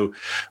it. So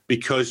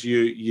because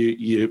you're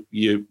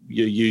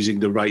using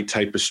the right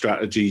type of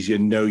strategies, your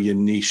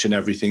niche and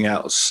everything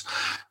else,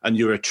 and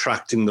you're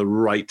attracting the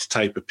right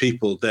type of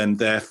people, then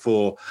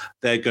therefore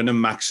they're going to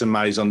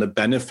maximize on the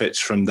benefits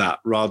from that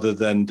rather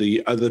than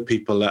the other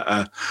people that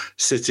are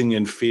sitting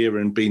in fear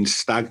and being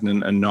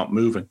stagnant and not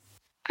moving.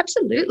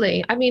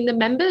 Absolutely. I mean, the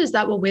members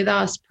that were with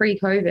us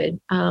pre-COVID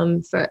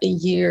for a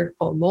year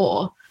or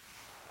more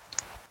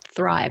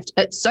thrived.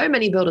 So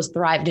many builders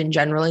thrived in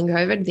general in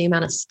COVID. The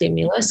amount of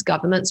stimulus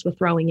governments were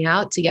throwing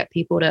out to get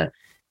people to,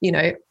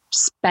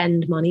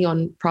 spend money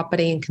on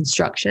property and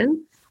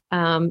construction,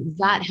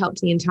 that helped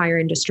the entire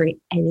industry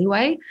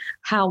anyway.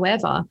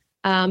 However,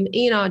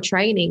 in our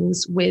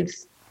trainings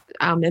with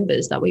our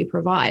members that we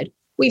provide,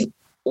 we've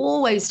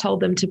always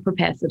told them to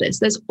prepare for this.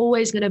 There's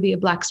always going to be a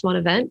black swan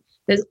event.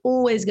 There's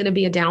always going to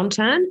be a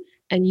downturn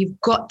and you've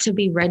got to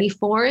be ready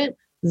for it.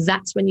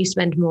 That's when you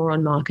spend more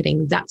on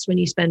marketing. That's when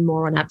you spend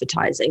more on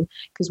advertising.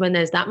 Because when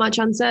there's that much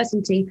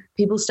uncertainty,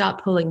 people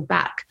start pulling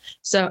back.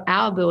 So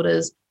our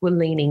builders were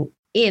leaning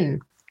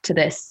in to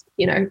this,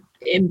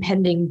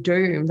 impending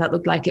doom that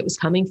looked like it was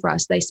coming for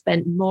us. They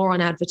spent more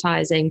on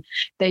advertising.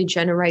 They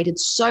generated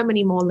so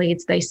many more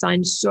leads. They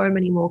signed so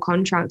many more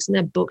contracts, and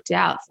they're booked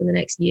out for the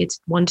next year,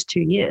 1 to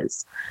 2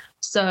 years.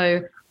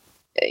 So,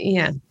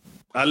 yeah.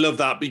 I love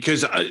that,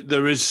 because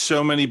there is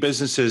so many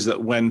businesses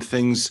that when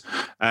things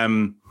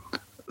happen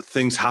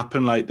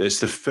like this,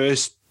 the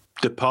first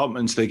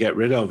departments they get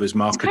rid of is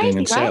marketing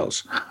and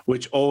sales, right?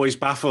 Which always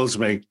baffles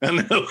me.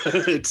 And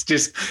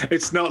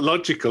it's not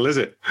logical, is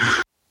it?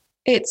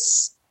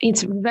 It's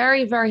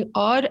very, very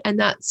odd. And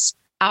that's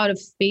out of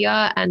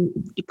fear, and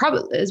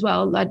probably as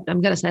well, I'm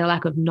going to say a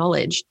lack of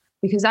knowledge,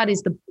 because that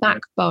is the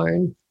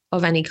backbone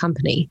of any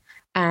company.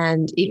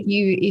 And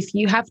if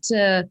you have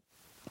to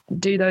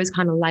do those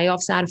kind of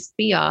layoffs out of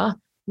fear,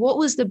 what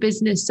was the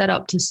business set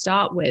up to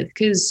start with?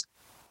 Because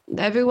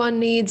everyone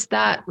needs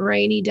that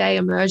rainy day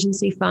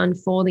emergency fund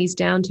for these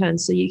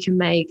downturns, so you can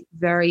make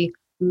very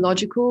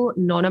logical,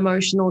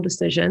 non-emotional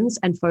decisions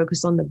and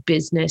focus on the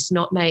business,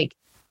 not make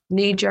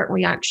knee-jerk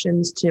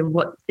reactions to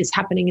what is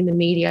happening in the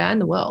media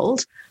and the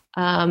world.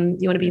 You want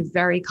to be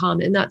very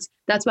calm. And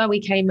that's why we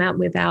came out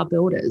with our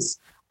builders.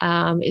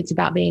 It's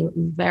about being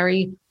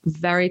very,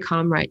 very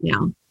calm right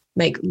now.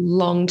 Make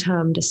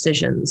long-term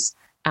decisions.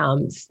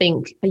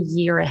 Think a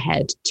year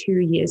ahead, 2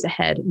 years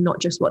ahead, not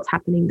just what's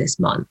happening this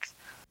month.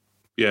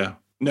 Yeah.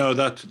 No,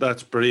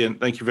 that's brilliant.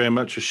 Thank you very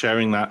much for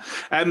sharing that.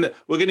 And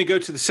we're going to go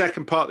to the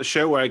second part of the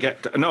show where I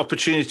get an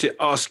opportunity to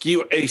ask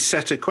you a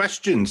set of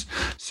questions.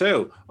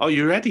 So, are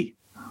you ready?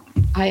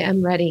 I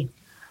am ready.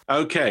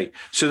 Okay.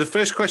 So the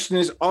first question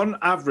is, on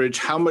average,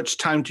 how much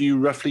time do you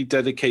roughly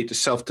dedicate to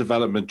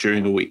self-development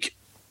during a week?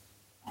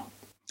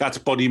 That's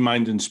body,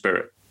 mind, and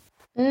spirit.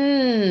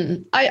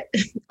 On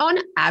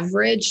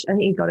average, I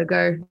think you've got to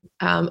go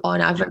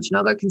on average, and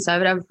I'll go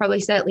conservative. I'd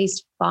probably say at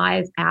least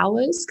 5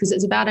 hours, because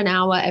it's about an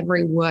hour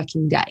every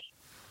working day,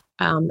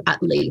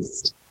 at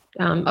least.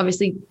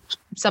 Obviously,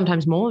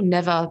 sometimes more,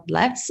 never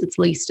less. It's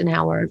at least an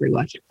hour every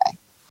working day.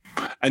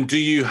 And do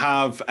you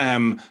have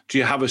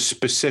a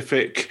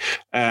specific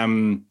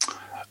thing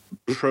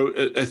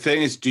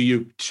is, do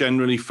you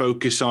generally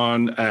focus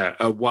on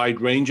a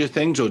wide range of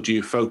things, or do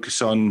you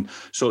focus on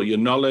sort of your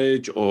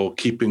knowledge or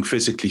keeping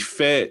physically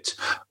fit,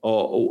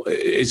 or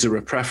is there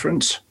a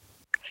preference?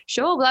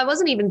 Sure. Well, I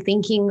wasn't even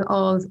thinking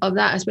of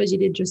that. I suppose you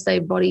did just say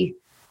body,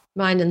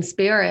 mind, and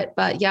spirit.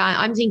 But yeah,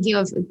 I'm thinking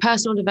of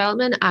personal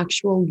development,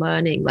 actual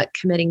learning, like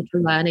committing to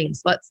learning.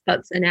 So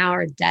that's an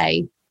hour a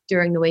day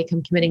during the week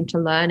I'm committing to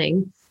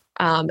learning.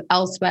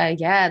 Elsewhere,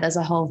 yeah, there's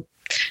a whole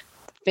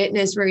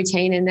fitness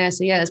routine in there.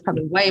 So yeah, there's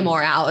probably way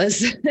more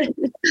hours.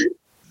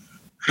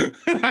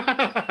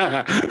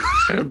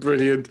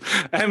 Brilliant.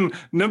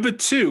 Number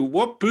 2,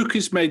 what book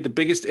has made the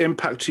biggest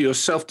impact to your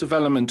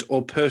self-development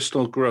or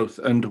personal growth,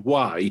 and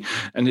why?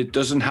 And it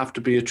doesn't have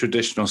to be a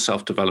traditional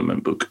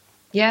self-development book.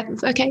 Yeah.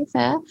 Okay.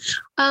 Fair.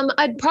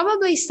 I'd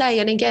probably say,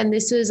 and again,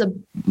 this is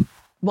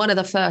one of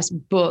the first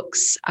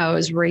books I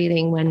was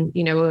reading when,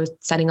 we were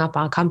setting up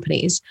our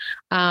companies.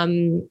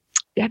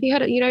 Have you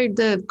heard of,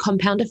 The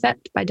Compound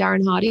Effect by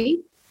Darren Hardy?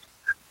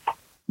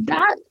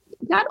 That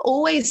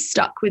always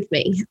stuck with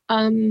me,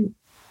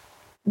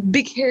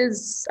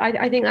 because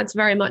I think that's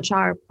very much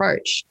our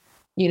approach.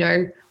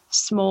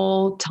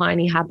 Small,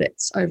 tiny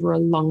habits over a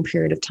long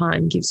period of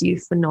time gives you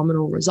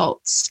phenomenal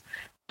results.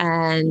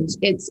 And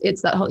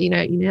it's that whole, you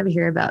never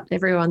hear about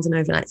everyone's an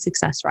overnight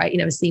success, right? You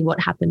never see what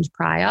happened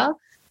prior.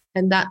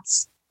 And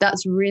that's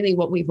really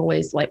what we've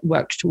always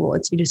worked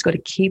towards. You just got to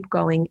keep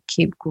going,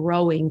 keep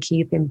growing,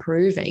 keep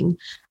improving.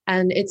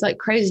 And it's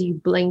crazy. You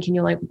blink and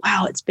you're like,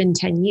 wow, it's been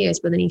 10 years.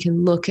 But then you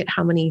can look at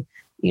how many,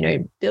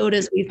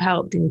 builders we've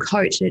helped and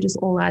coached, and it just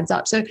all adds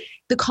up. So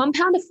The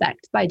Compound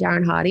Effect by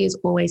Darren Hardy has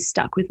always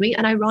stuck with me.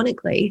 And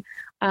ironically,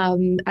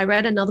 I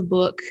read another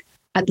book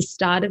at the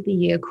start of the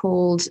year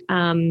called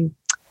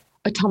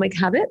Atomic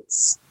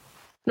Habits.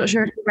 Not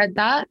sure if you read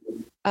that.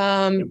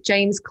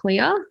 James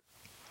Clear.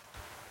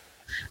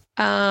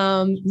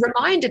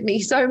 Reminded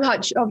me so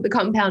much of The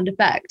Compound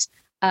Effect.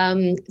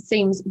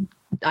 Seems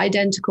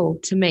identical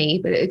to me,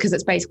 but because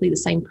it's basically the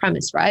same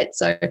premise, right?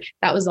 So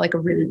that was a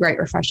really great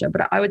refresher.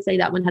 But I would say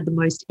that one had the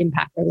most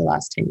impact over the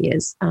last 10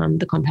 years,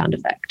 The Compound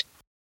Effect.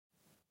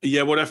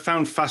 Yeah, what I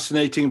found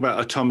fascinating about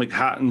Atomic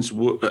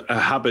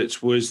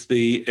Habits was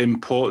the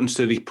importance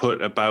that he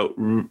put about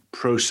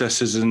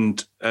processes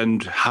and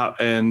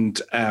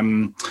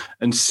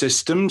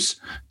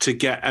systems to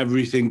get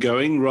everything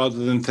going, rather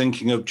than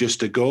thinking of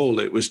just a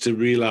goal. It was to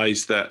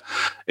realize that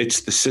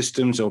it's the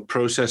systems or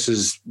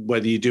processes,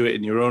 whether you do it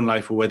in your own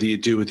life or whether you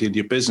do it in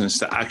your business,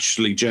 that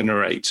actually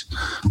generate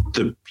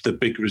the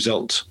big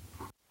result.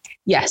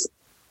 Yes.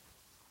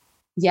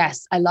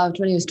 Yes, I loved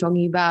when he was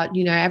talking about,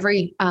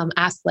 every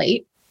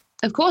athlete,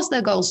 of course,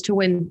 their goal is to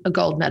win a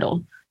gold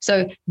medal.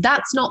 So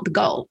that's not the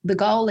goal. The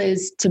goal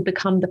is to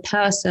become the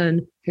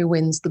person who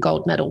wins the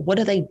gold medal. What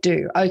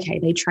do? Okay,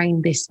 they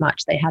train this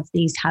much. They have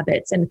these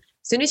habits. And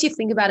soon as you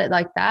think about it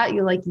like that,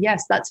 you're like,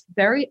 yes, that's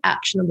very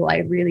actionable. I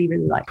really,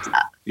 really like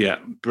that. Yeah,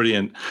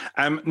 brilliant.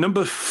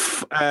 Number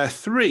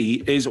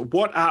 3 is,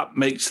 what app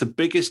makes the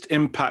biggest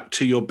impact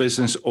to your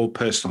business or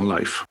personal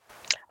life?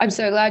 I'm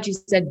so glad you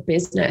said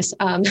business.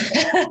 Personal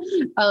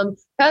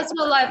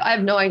life, I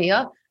have no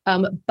idea.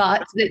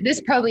 But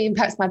this probably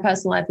impacts my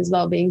personal life as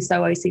well, being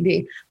so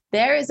OCD.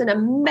 There is an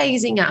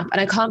amazing app,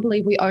 and I can't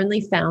believe we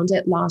only found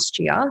it last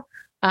year.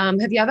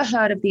 Have you ever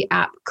heard of the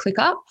app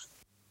ClickUp?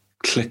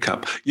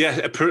 ClickUp. Yeah,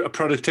 a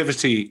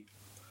productivity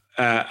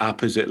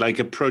app, is it? Like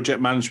a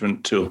project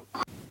management tool?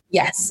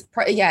 Yes.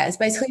 It's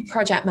basically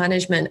project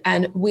management.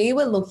 And we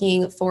were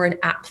looking for an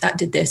app that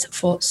did this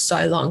for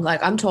so long.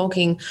 Like, I'm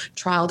talking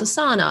trial to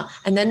Asana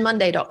and then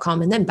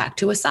Monday.com and then back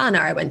to Asana.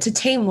 I went to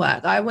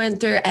Teamwork. I went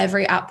through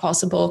every app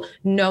possible.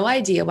 No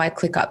idea why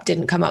ClickUp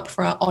didn't come up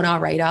on our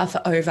radar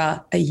for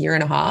over a year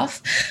and a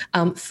half.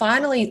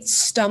 Finally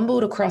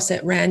stumbled across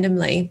it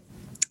randomly.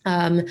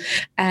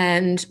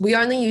 And we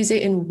only use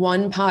it in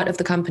one part of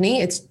the company.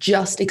 It's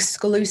just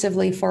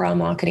exclusively for our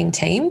marketing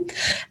team,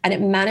 and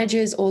it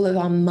manages all of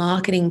our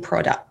marketing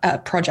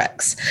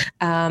projects.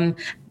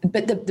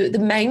 But the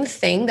main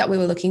thing that we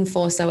were looking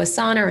for, so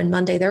Asana and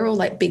Monday, they're all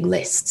like big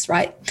lists,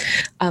 right?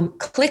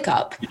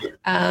 ClickUp,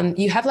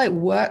 you have like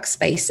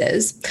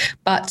workspaces,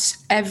 but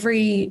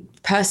every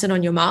person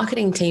on your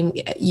marketing team,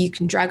 you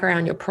can drag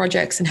around your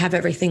projects and have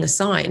everything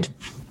assigned.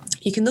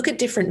 You can look at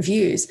different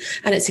views,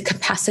 and it's a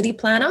capacity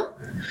planner.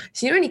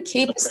 So you don't only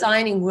keep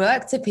assigning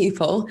work to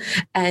people,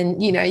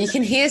 and you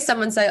can hear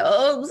someone say,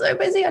 "Oh, I'm so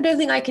busy, I don't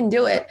think I can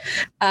do it."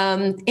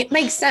 It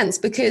makes sense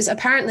because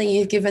apparently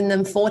you've given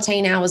them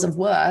 14 hours of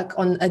work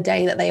on a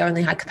day that they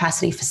only had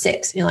capacity for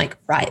 6. You're like,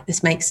 right,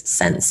 this makes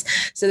sense.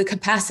 So the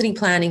capacity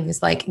planning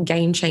is like a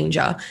game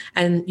changer.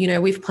 And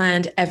we've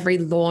planned every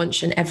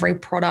launch and every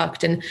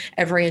product and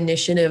every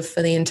initiative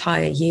for the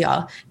entire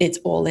year. It's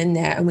all in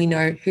there, and we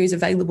know who's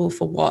available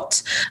for what.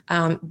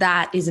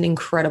 That is an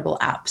incredible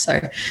app. So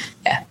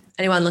yeah,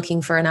 anyone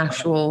looking for an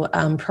actual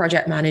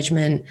project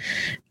management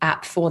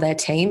app for their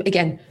team,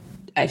 again,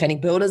 if any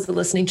builders are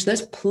listening to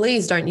this,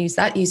 please don't use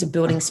that. Use a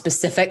building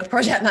specific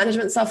project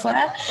management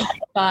software.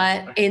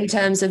 But in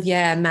terms of,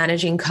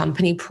 managing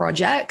company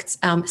projects,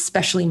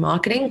 especially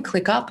marketing,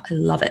 ClickUp, I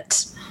love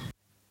it.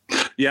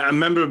 Yeah, a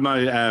member of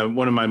my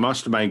one of my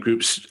mastermind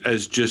groups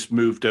has just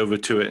moved over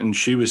to it, and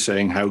she was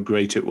saying how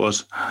great it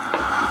was.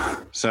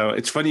 So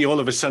it's funny, all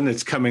of a sudden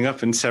it's coming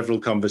up in several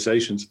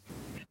conversations.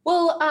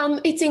 Well,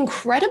 it's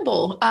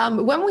incredible.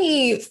 When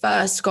we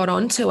first got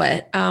onto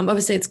it,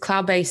 obviously it's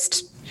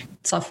cloud-based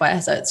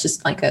software, so it's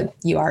just like a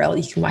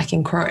URL you can whack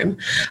in Chrome.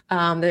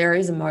 There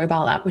is a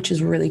mobile app, which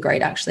is really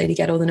great actually to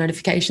get all the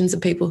notifications of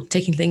people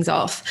taking things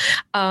off.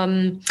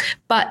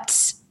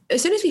 But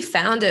as soon as we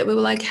found it, we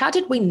were like, how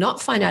did we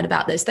not find out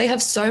about this? They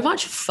have so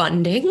much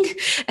funding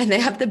and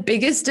they have the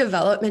biggest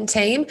development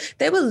team.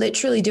 They were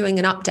literally doing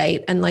an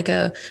update and like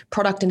a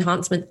product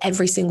enhancement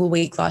every single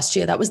week last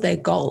year. That was their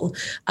goal.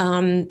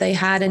 They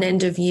had an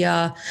end of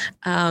year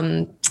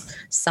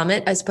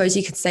summit, I suppose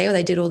you could say, or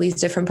they did all these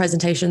different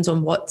presentations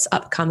on what's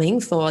upcoming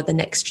for the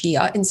next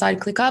year inside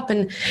ClickUp.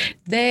 And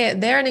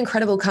they're an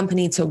incredible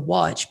company to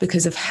watch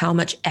because of how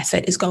much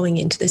effort is going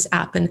into this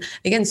app. And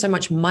again, so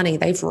much money.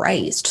 They've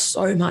raised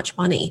so much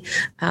money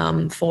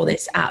for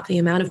this app. The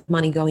amount of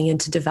money going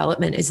into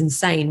development is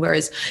insane.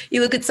 Whereas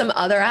you look at some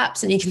other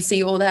apps and you can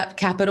see all that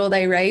capital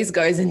they raise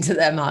goes into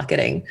their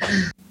marketing.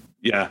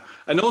 Yeah,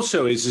 and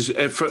also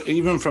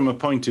even from a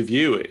point of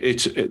view,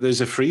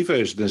 there's a free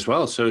version as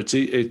well, so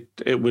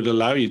it would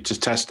allow you to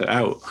test it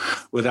out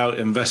without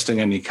investing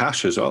any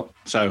cash as well.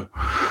 So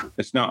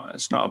it's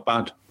not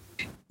bad.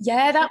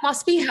 Yeah, that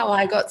must be how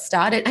I got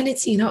started, and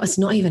it's it's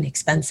not even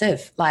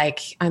expensive.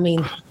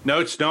 No,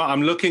 it's not.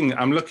 I'm looking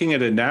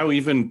at it now.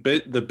 Even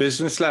the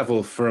business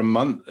level for a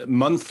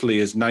monthly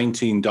is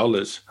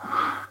 $19.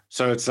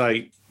 So it's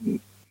like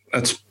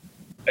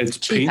it's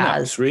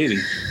peanuts, really.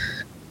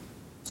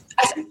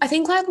 I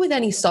think like with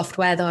any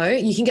software though,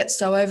 you can get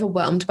so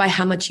overwhelmed by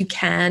how much you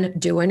can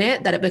do in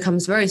it that it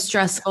becomes very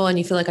stressful and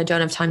you feel like I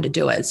don't have time to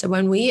do it. So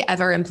when we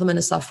ever implement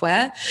a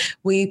software,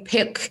 we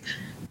pick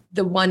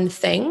the one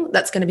thing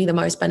that's going to be the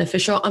most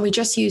beneficial. And we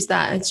just use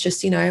that. It's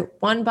just,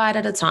 one bite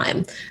at a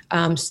time,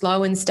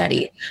 slow and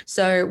steady.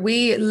 So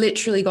we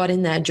literally got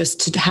in there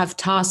just to have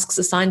tasks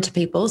assigned to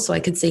people so I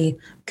could see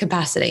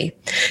capacity.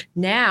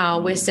 Now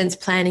we're since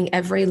planning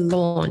every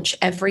launch,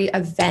 every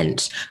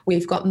event.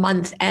 We've got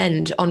month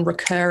end on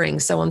recurring.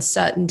 So on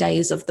certain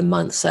days of the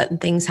month, certain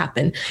things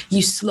happen.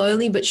 You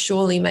slowly but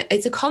surely,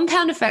 it's a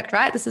compound effect,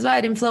 right? This is why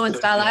it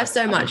influenced our life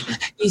so much.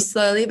 You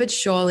slowly but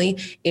surely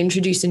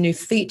introduce a new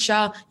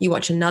feature. You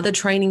watch another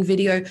training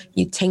video,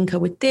 you tinker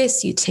with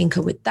this, you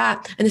tinker with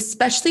that. And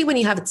especially when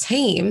you have a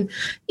team,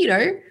 you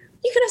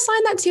can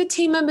assign that to your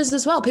team members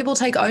as well. People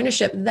take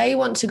ownership. They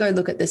want to go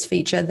look at this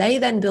feature. They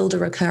then build a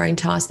recurring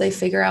task. They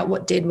figure out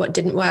what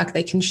didn't work.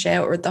 They can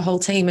share it with the whole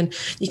team and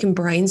you can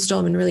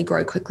brainstorm and really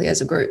grow quickly as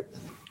a group.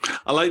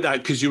 I like that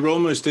because you're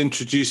almost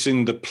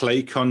introducing the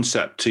play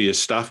concept to your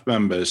staff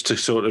members to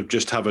sort of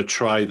just have a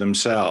try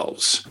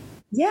themselves.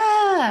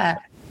 Yeah.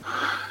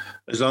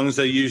 As long as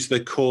they use the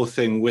core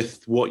thing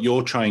with what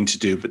you're trying to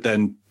do, but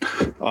then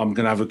I'm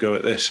going to have a go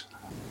at this.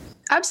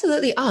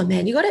 Absolutely. Oh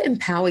man, you got to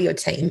empower your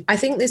team. I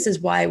think this is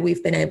why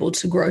we've been able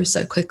to grow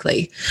so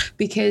quickly,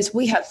 because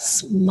we have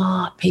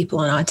smart people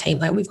on our team.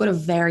 Like we've got a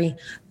very,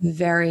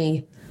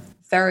 very,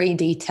 very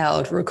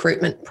detailed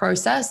recruitment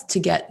process to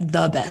get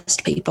the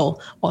best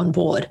people on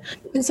board.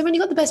 And so when you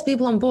got the best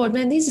people on board,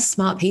 man, these are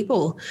smart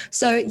people.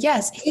 So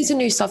yes, here's a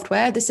new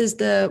software. This is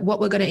what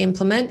we're going to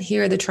implement.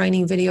 Here are the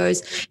training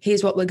videos.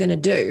 Here's what we're going to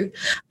do.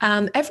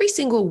 Every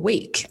single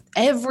week,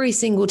 every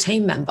single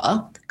team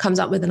member comes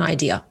up with an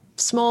idea.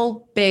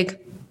 Small, big,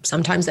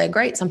 sometimes they're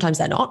great, sometimes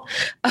they're not.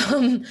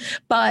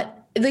 But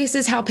this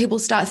is how people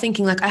start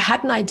thinking, like, I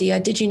had an idea.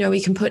 Did you know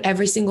we can put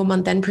every single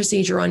month-end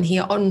procedure on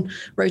here on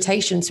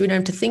rotation so we don't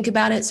have to think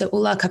about it? So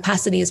all our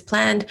capacity is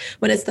planned.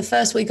 When it's the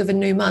first week of a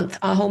new month,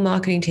 our whole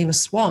marketing team is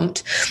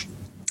swamped,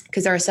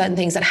 because there are certain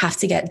things that have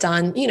to get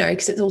done,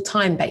 because it's all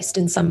time-based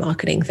in some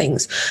marketing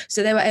things.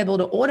 So they were able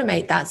to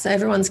automate that. So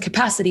everyone's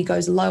capacity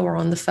goes lower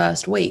on the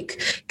first week,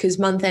 because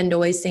month end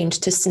always seemed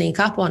to sneak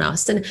up on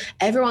us. And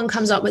everyone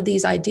comes up with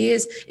these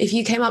ideas. If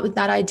you came up with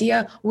that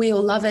idea, we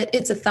all love it.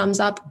 It's a thumbs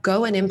up.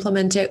 Go and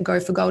implement it. Go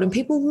for gold. And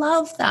people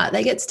love that.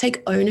 They get to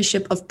take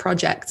ownership of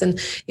projects,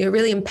 and it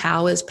really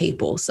empowers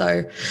people.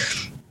 So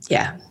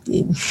yeah,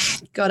 you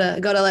gotta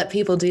let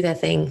people do their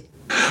thing.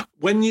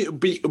 When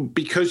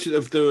because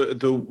of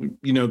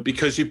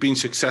because you've been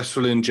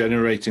successful in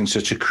generating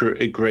such a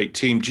great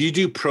team, do you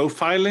do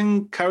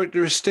profiling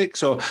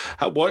characteristics, or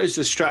what is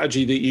the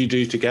strategy that you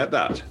do to get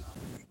that?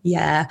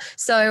 Yeah.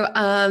 So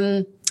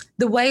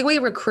the way we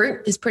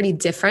recruit is pretty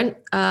different.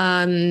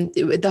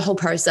 The whole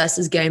process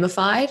is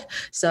gamified.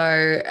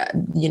 So,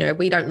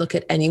 we don't look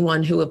at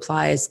anyone who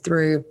applies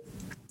through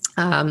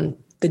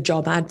the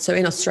job ad. So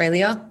in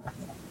Australia,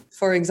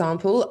 for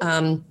example,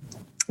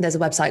 there's a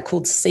website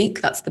called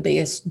Seek. That's the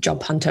biggest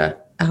job hunter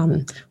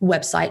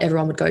website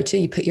everyone would go to.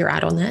 You put your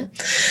ad on there,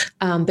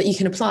 but you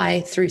can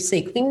apply through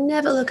Seek. We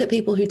never look at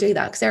people who do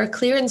that, because there are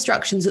clear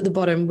instructions at the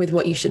bottom with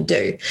what you should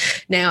do.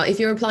 Now, if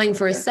you're applying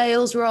for a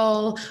sales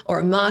role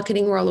or a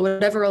marketing role or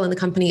whatever role in the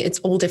company, it's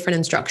all different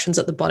instructions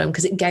at the bottom,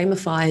 because it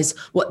gamifies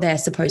what they're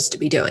supposed to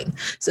be doing.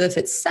 So if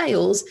it's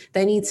sales,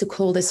 they need to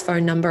call this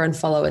phone number and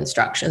follow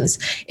instructions.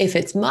 If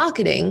it's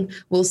marketing,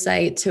 we'll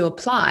say to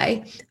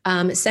apply,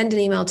 send an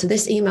email to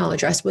this email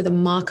address with a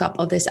markup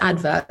of this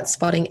advert,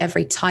 spotting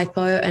every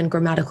typo and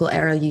grammatical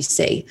error you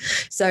see.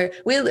 So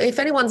if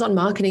anyone's on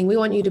marketing, we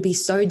want you to be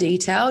so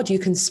detailed you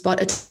can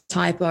spot a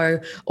typo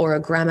or a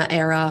grammar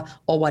error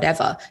or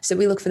whatever. So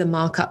we look for the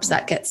markups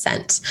that get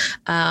sent.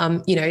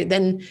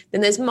 Then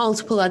there's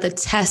multiple other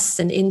tests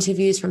and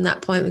interviews from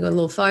that point. We got a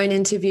little phone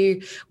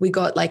interview. We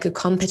got like a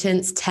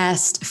competence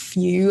test, a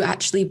few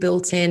actually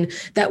built in,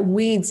 that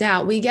weeds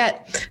out. We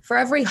get, for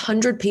every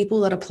 100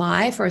 people that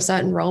apply for a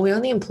certain role, we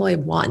only employ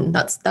one.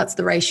 That's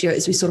the ratio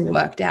as we sort of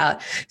worked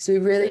out. So we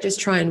really just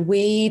try and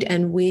weed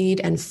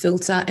and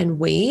filter and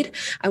weed.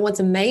 And what's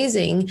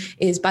amazing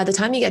is by the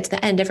time you get to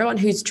the end, everyone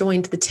who's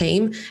joined the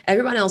team,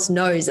 everyone else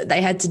knows that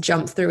they had to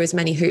jump through as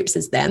many hoops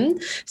as them.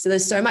 So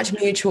there's so much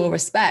mutual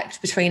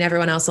respect between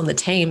everyone else on the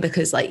team,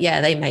 because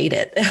they made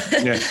it.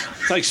 Yeah,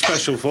 it's like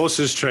special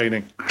forces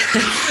training.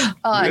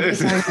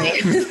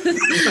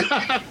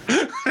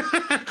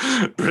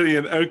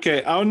 Brilliant.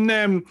 Okay.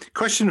 On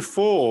question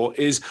 4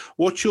 is,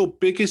 what's your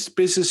biggest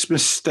business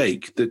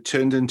mistake that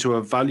turned into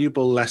a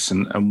valuable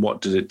lesson, and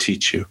what did it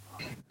teach you?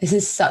 This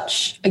is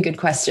such a good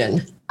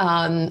question.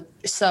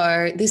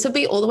 So this would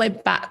be all the way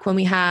back when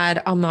we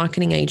had our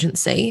marketing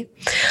agency.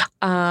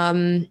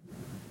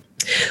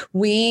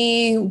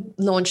 We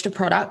launched a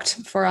product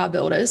for our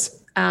builders.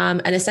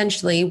 And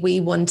essentially we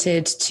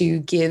wanted to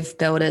give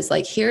builders,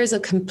 here's a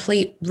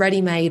complete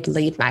ready-made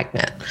lead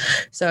magnet.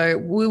 So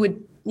we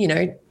would,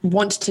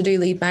 want to do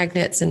lead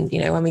magnets. And,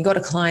 when we got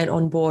a client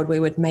on board, we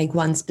would make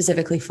one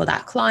specifically for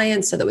that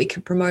client so that we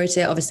could promote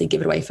it, obviously give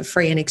it away for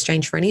free in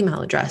exchange for an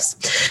email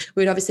address.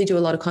 We'd obviously do a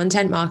lot of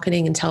content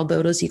marketing and tell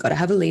builders, you got to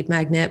have a lead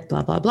magnet,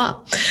 blah, blah, blah.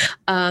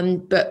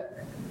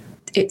 But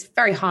it's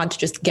very hard to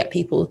just get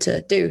people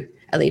to do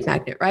a lead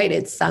magnet, right?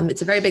 It's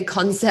a very big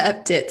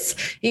concept. It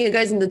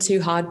goes into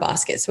 2 hard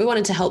baskets. We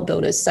wanted to help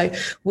builders. So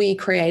we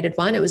created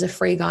one. It was a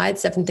free guide,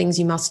 7 things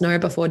you must know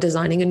before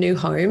designing a new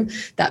home,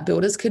 that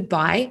builders could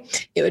buy.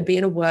 It would be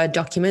in a Word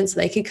document so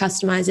they could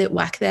customize it,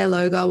 whack their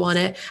logo on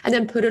it, and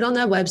then put it on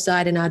their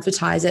website and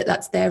advertise it.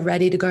 That's their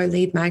ready to go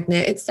lead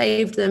magnet. It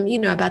saved them,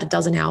 about a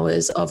dozen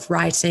hours of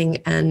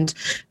writing and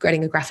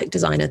getting a graphic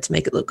designer to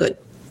make it look good.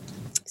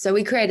 So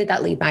we created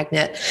that lead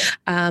magnet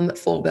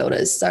for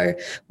builders. So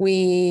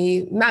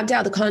we mapped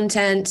out the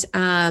content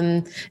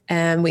and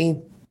we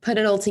put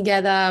it all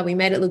together. We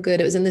made it look good.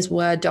 It was in this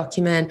Word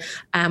document,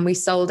 and we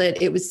sold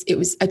it. It was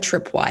a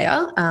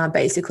tripwire,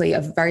 basically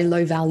a very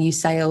low value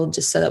sale,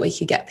 just so that we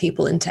could get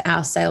people into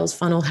our sales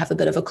funnel, have a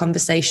bit of a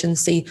conversation,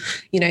 see,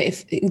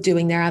 if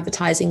doing their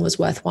advertising was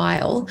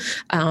worthwhile,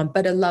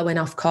 but a low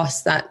enough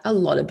cost that a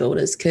lot of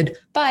builders could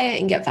buy it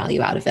and get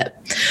value out of it.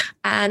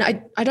 And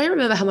I don't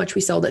remember how much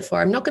we sold it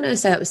for. I'm not going to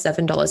say it was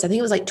 $7. I think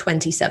it was like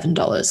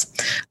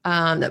 $27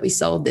 that we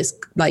sold this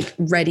like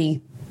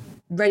ready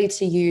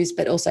to use,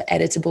 but also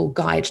editable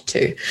guide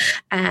to.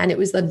 And it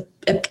was a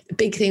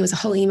big thing. It was a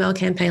whole email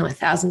campaign, like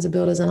thousands of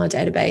builders on our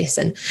database,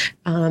 and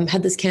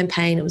had this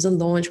campaign. It was a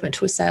launch, went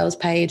to a sales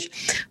page,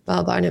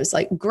 blah, blah. And it was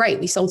like, great.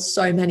 We sold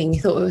so many. We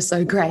thought it was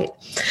so great.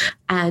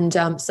 And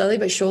slowly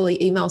but surely,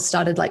 emails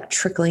started like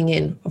trickling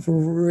in of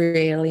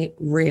really,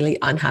 really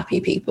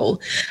unhappy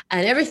people.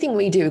 And everything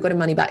we do, we've got a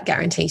money back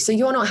guarantee. So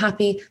you're not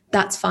happy,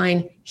 that's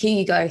fine. Here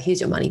you go.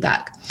 Here's your money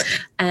back.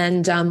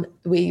 And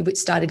we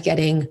started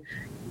getting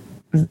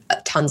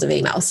tons of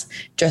emails,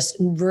 just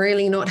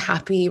really not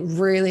happy,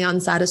 really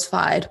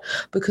unsatisfied,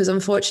 because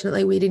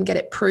unfortunately we didn't get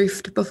it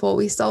proofed before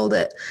we sold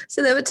it.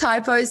 So there were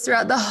typos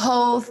throughout the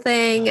whole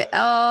thing.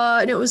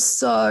 And it was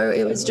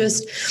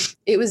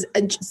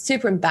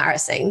super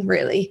embarrassing,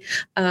 really,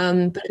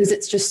 because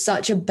it's just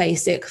such a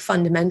basic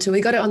fundamental. We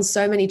got it on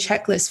so many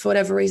checklists for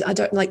whatever reason.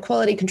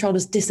 Quality control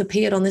just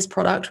disappeared on this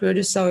product. We were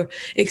just so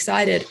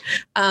excited.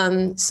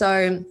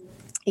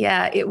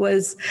 Yeah,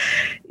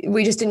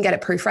 we just didn't get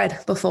it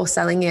proofread before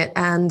selling it.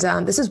 And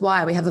this is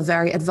why we have a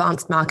very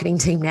advanced marketing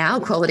team now.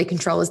 Quality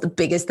control is the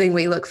biggest thing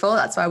we look for.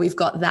 That's why we've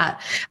got that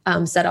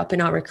set up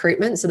in our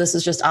recruitment. So this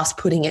is just us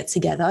putting it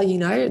together.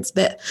 It's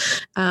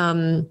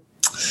a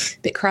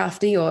bit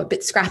crafty or a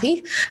bit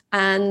scrappy.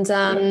 And,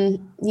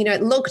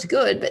 it looked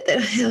good, but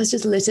it was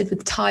just littered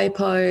with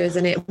typos,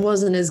 and it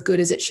wasn't as good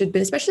as it should be,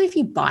 especially if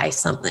you buy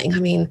something. I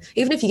mean,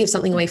 even if you give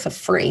something away for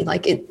free,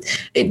 like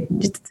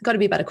it's got to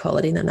be better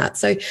quality than that.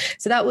 So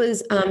that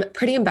was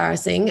pretty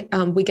embarrassing.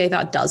 We gave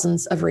out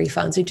dozens of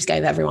refunds. We just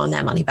gave everyone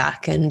their money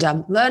back, and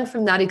learned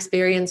from that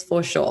experience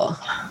for sure.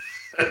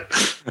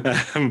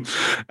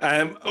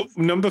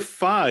 Number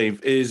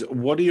 5 is,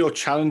 what are your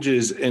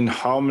challenges in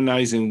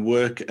harmonizing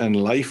work and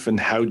life, and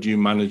how do you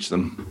manage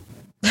them?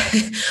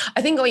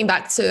 I think going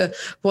back to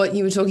what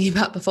you were talking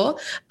about before,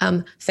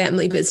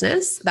 family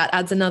business, that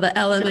adds another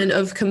element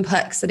of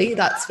complexity,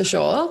 that's for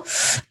sure.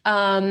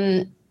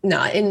 No,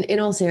 in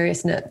all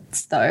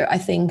seriousness though, I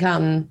think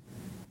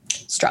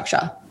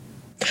structure.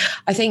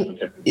 I think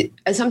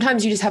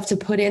sometimes you just have to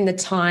put in the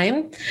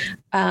time,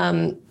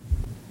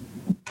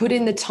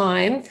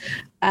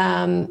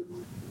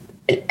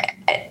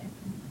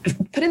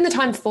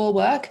 for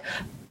work,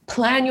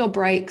 plan your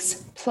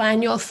breaks,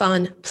 plan your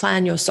fun,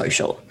 plan your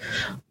social.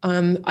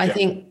 I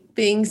think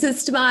being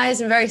systemized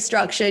and very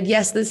structured,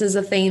 yes, this is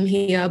a theme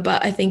here,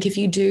 but I think if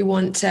you do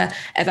want to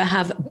ever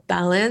have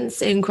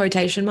balance in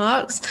quotation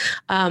marks,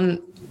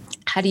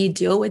 how do you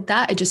deal with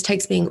that? It just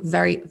takes being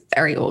very,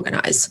 very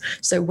organized.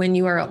 So when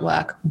you are at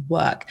work,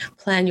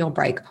 plan your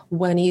break.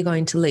 When are you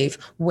going to leave?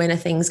 When are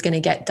things going to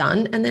get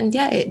done? And then,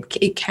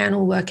 it can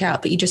all work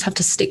out, but you just have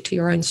to stick to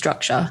your own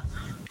structure.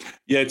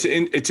 Yeah,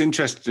 it's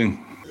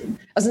interesting. I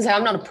was going to say,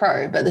 I'm not a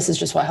pro, but this is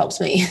just what helps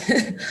me.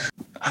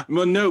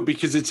 Well, no,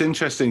 because it's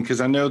interesting,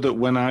 because I know that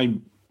when I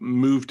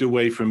moved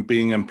away from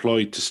being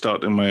employed to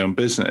starting my own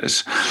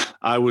business,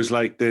 I was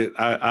like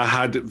I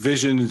had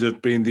visions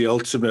of being the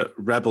ultimate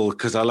rebel,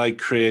 because I like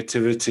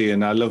creativity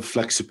and I love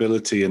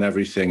flexibility and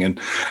everything. And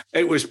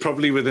it was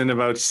probably within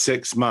about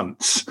 6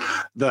 months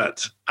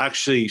that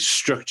actually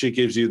structure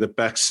gives you the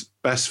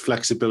best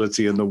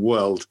flexibility in the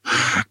world,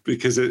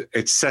 because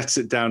it sets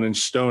it down in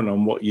stone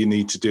on what you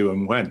need to do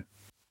and when.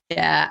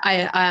 Yeah,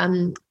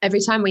 I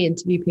every time we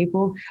interview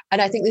people,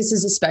 and I think this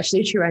is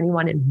especially true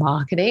anyone in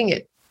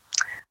marketing,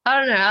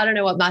 I don't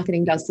know what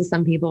marketing does to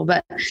some people,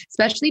 but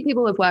especially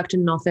people who've worked in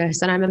an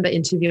office. And I remember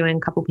interviewing a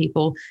couple of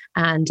people,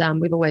 and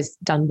we've always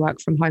done work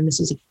from home. This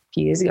was a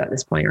few years ago at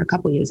this point, or a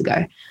couple of years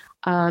ago.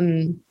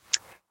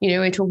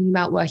 We're talking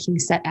about working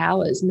set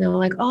hours, and they were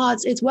like, oh,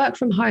 it's work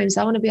from home. So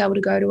I want to be able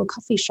to go to a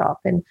coffee shop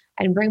and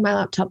bring my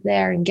laptop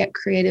there and get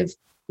creatively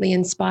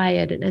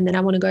inspired. And then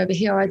I want to go over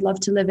here. I'd love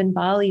to live in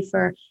Bali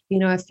for,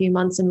 a few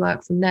months and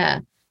work from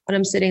there. And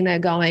I'm sitting there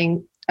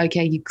going,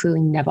 okay, you clearly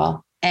never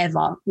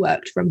ever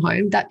worked from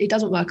home. That it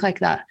doesn't work like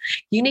that.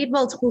 You need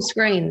multiple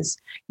screens.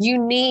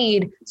 You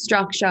need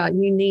structure.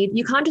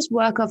 You can't just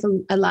work off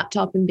a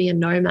laptop and be a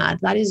nomad.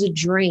 That is a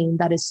dream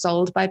that is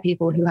sold by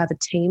people who have a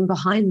team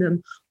behind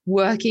them,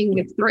 working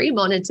with 3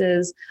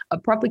 monitors, a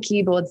proper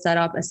keyboard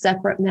setup, a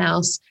separate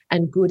mouse,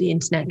 and good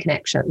internet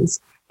connections.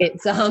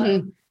 It's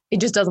it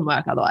just doesn't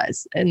work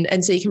otherwise.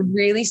 And so you can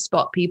really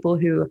spot people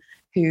who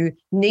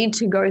need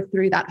to go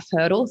through that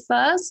hurdle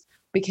first,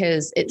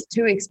 because it's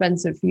too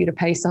expensive for you to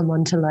pay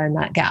someone to learn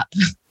that gap.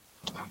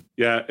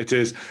 Yeah, it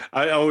is.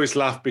 I always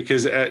laugh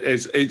because that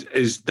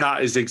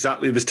is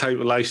exactly the type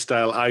of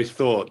lifestyle I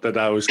thought that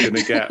I was going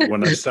to get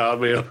when I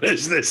started my own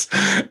business.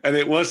 And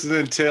it wasn't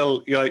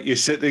until you're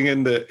sitting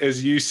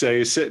as you say,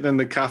 you're sitting in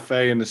the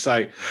cafe and it's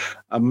like,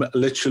 I'm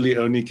literally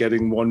only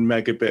getting 1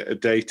 megabit of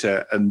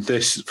data, and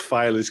this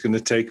file is going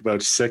to take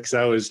about 6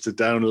 hours to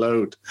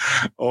download.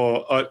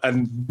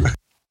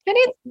 And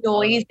it's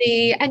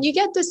noisy and you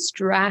get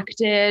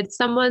distracted.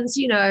 Someone's,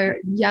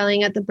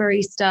 yelling at the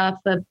barista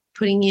for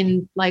putting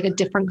in like a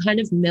different kind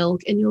of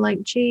milk. And you're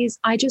like, geez,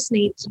 I just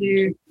need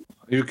to.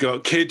 You've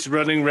got kids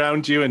running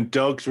around you and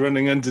dogs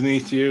running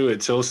underneath you.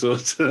 It's all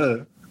sorts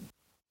of.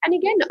 And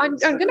again, I'm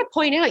going to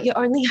point out, you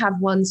only have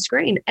one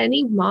screen.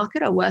 Any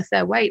marketer worth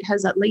their weight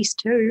has at least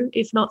 2,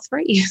 if not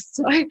 3.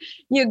 So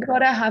you've got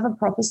to have a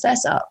proper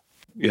setup.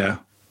 Yeah.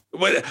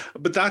 Well,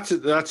 but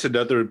that's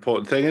another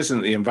important thing, isn't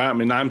it? The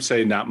environment. I'm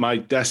saying that my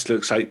desk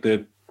looks like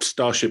the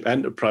Starship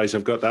Enterprise.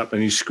 I've got that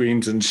many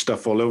screens and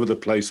stuff all over the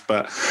place.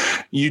 But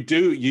you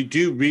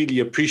do really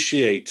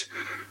appreciate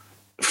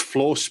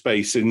floor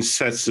space in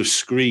sets of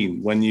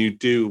screen when you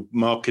do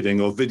marketing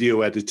or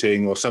video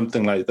editing or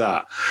something like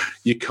that.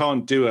 You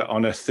can't do it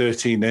on a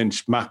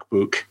 13-inch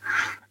MacBook.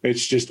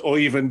 It's just, or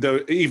even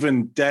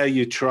dare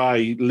you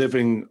try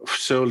living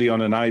solely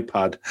on an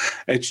iPad.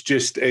 It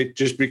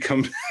just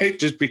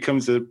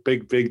becomes a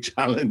big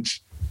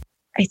challenge.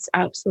 It's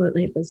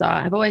absolutely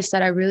bizarre. I've always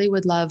said I really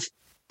would love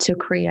to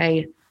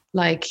create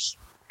like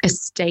a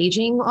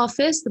staging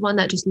office, the one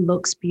that just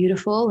looks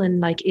beautiful and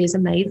like is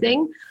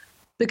amazing.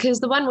 Because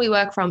the one we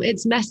work from,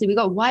 it's messy. We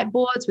got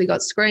whiteboards, we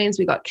got screens,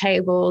 we got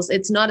cables.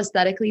 It's not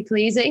aesthetically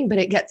pleasing, but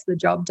it gets the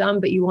job done.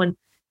 But you want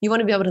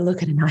to be able to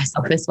look at a nice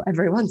office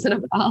every once in a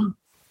while.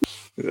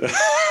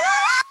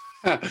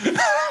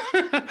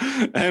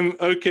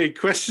 Okay,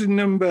 question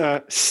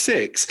number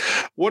 6.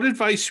 What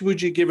advice would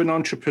you give an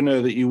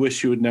entrepreneur that you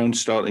wish you had known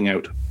starting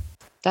out?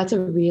 That's a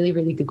really,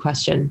 really good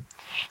question.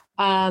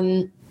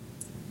 And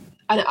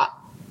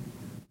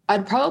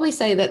I'd probably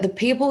say that the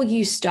people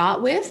you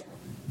start with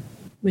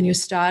when you're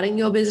starting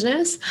your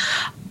business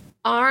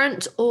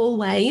aren't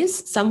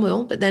always, some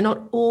will, but they're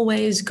not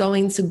always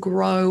going to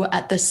grow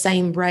at the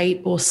same rate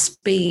or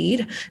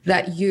speed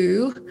that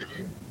you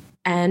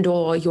and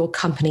or your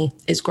company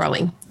is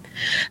growing.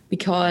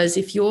 Because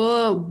if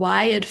you're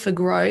wired for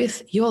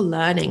growth, you're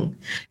learning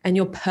and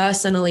you're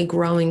personally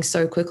growing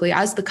so quickly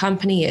as the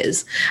company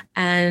is.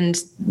 And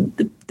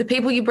the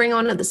people you bring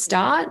on at the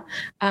start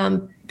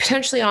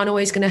potentially aren't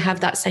always going to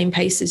have that same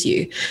pace as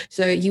you.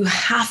 So you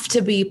have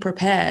to be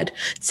prepared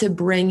to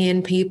bring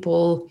in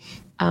people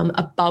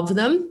above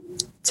them,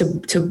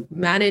 to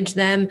manage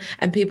them,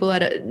 and people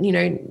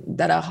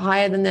that are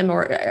higher than them,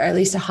 or at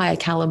least a higher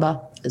caliber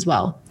as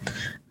well.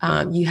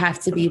 You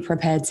have to be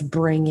prepared to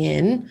bring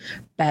in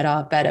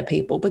better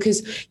people,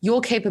 because your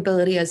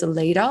capability as a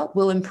leader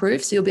will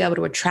improve. So you'll be able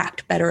to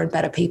attract better and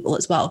better people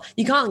as well.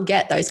 You can't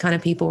get those kind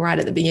of people right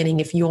at the beginning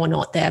if you're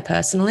not there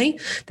personally.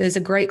 There's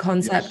a great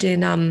concept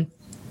in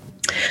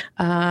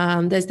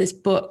there's this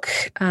book,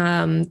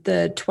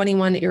 The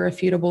 21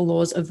 Irrefutable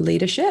Laws of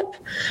Leadership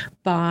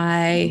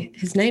by,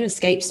 his name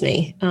escapes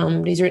me.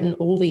 He's written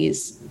all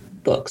these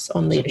books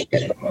on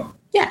leadership.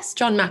 Yes,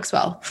 John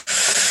Maxwell.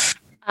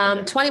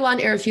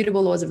 21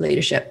 Irrefutable Laws of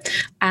Leadership.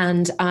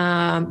 And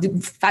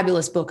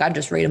fabulous book. I'd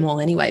just read them all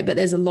anyway. But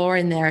there's a law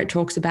in there. It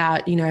talks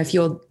about, if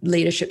your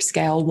leadership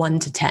scale 1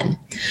 to 10.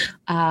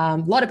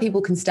 A lot of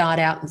people can start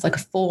out with like a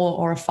 4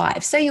 or a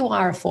 5. Say you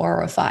are a 4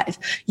 or a 5.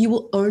 You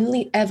will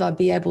only ever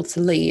be able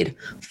to lead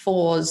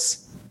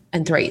 4s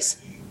and 3s.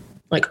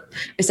 Like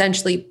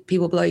essentially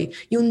people below you.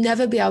 You'll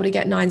never be able to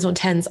get 9s or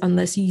 10s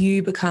unless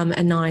you become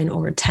a 9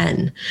 or a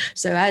 10.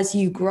 So as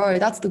you grow,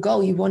 that's the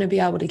goal. You want to be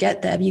able to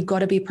get there. You've got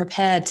to be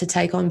prepared to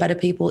take on better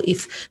people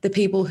if the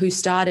people who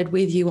started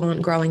with you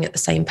aren't growing at the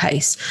same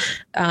pace.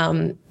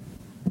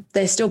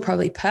 They're still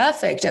probably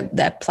perfect at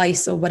their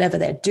place or whatever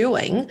they're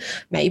doing.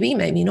 Maybe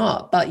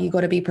not. But you've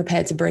got to be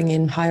prepared to bring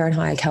in higher and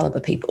higher caliber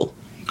people.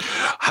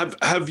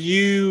 Have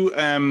you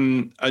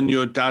and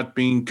your dad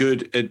been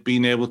good at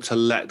being able to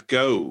let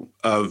go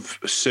of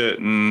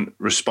certain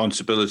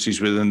responsibilities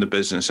within the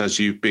business as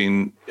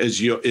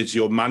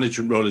your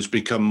management role has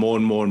become more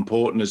and more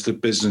important as the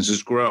business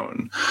has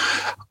grown?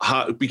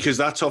 Because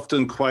that's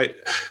often quite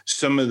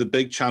some of the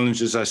big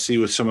challenges I see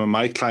with some of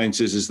my clients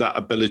is that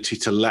ability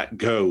to let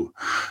go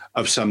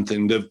of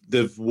something.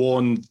 They've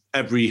worn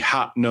every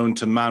hat known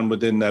to man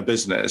within their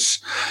business,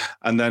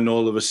 and then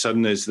all of a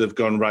sudden they've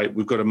gone, right,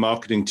 we've got a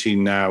marketing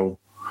team now.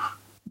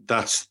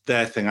 That's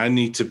their thing. I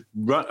need to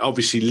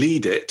obviously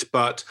lead it,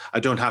 but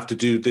I don't have to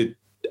do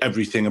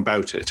everything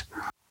about it.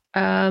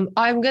 I'm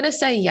going to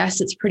say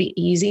yes, it's pretty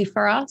easy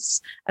for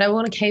us. And I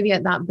want to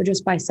caveat that, but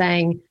just by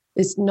saying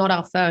it's not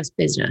our first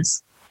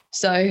business.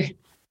 So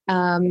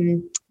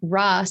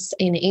Russ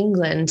in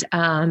England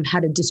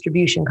had a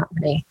distribution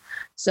company.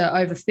 So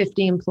over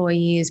 50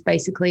 employees,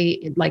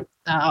 basically like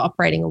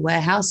operating a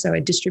warehouse, so a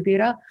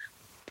distributor.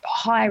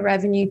 High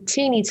revenue,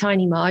 teeny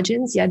tiny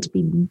margins. You had to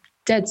be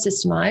dead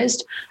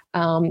systemized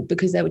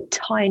because there were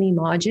tiny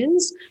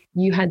margins.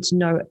 You had to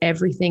know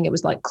everything. It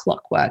was like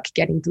clockwork,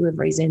 getting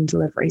deliveries in,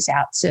 deliveries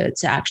out to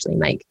actually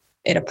make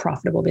it a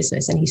profitable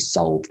business. And he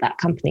sold that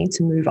company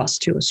to move us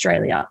to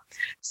Australia.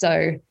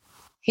 So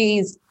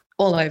he's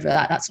all over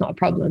that. That's not a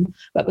problem.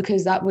 But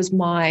because that was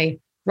my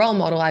role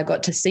model, I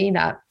got to see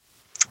that.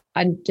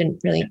 I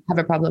didn't really have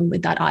a problem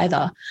with that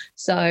either.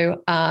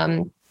 So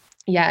I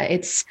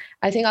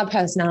think our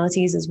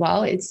personalities as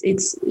well,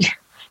 it's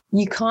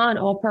you can't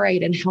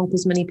operate and help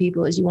as many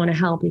people as you want to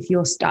help if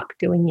you're stuck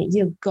doing it.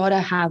 You've got to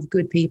have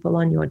good people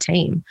on your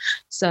team.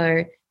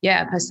 So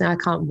yeah, personally, I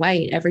can't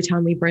wait. Every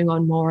time we bring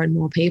on more and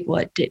more people,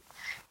 it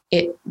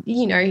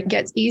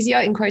gets easier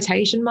in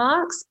quotation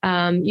marks.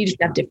 You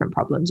just have different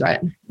problems,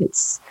 right? You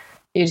just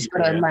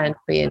got to learn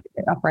to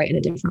operate in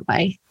a different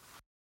way.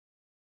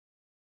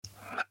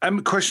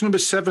 Question number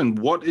 7,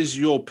 what is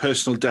your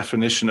personal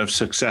definition of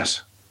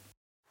success?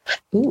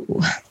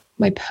 Ooh,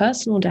 my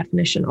personal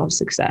definition of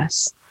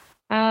success.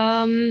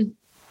 I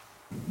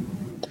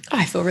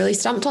feel really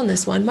stumped on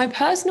this one. My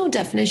personal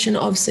definition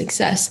of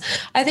success,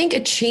 I think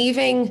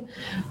achieving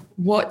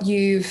what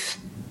you've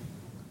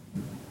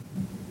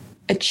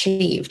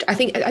achieved. I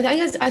think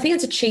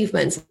it's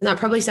achievements. And that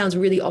probably sounds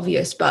really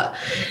obvious, but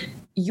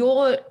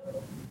you're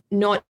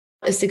not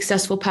a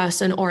successful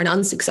person or an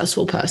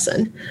unsuccessful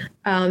person.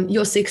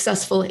 You're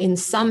successful in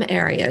some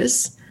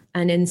areas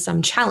and in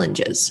some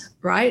challenges,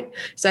 right?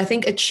 So I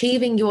think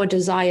achieving your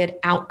desired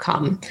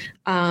outcome,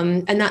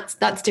 and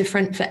that's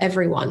different for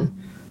everyone.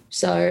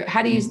 So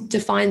how do you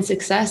define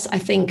success? I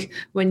think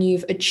when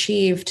you've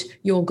achieved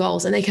your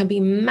goals, and they can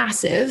be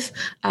massive,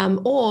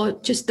 or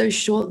just those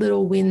short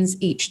little wins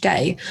each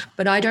day.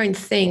 But I don't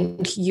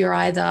think you're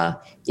either,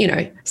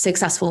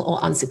 successful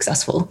or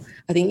unsuccessful.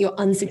 I think you're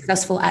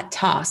unsuccessful at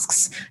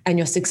tasks and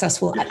you're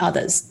successful at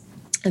others.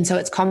 And so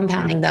it's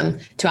compounding them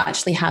to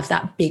actually have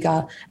that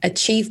bigger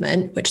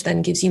achievement, which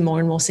then gives you more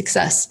and more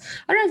success.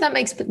 I don't know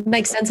if that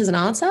makes sense as an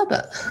answer,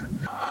 but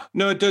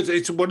no, it does.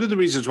 It's one of the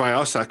reasons why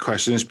I asked that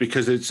question is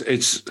because it's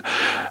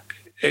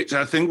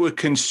I think we're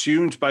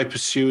consumed by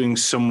pursuing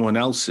someone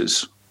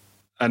else's,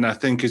 and I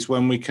think it's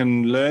when we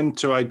can learn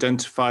to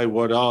identify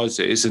what ours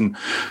is. And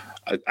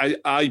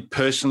I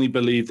personally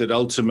believe that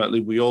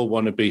ultimately we all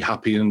want to be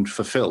happy and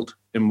fulfilled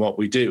in what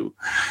we do.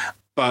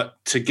 But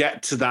to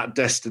get to that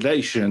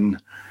destination,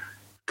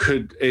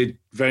 it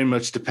very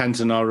much depends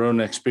on our own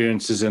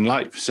experiences in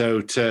life.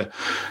 So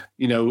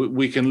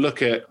we can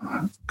look at,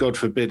 God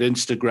forbid,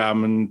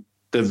 Instagram, and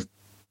they've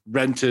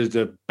rented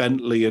a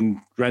Bentley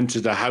and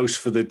rented a house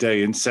for the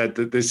day and said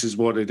that this is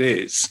what it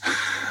is.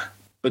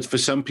 But for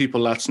some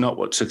people, that's not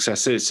what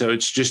success is. So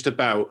it's just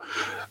about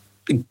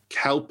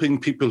helping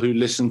people who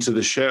listen to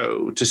the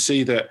show to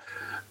see that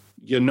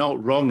you're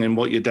not wrong in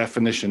what your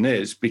definition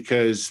is,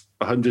 because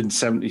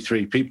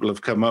 173 people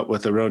have come up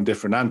with their own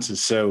different answers.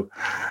 So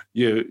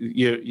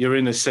you're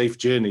in a safe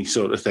journey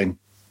sort of thing.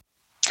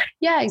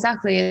 Yeah,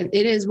 exactly. It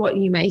is what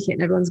you make it,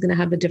 and everyone's going to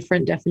have a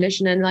different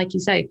definition. And like you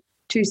say,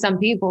 to some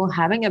people,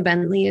 having a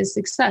Bentley is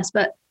success,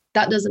 but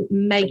that doesn't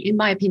make, in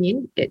my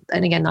opinion,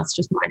 and again, that's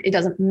just mine, it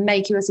doesn't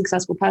make you a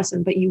successful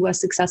person, but you were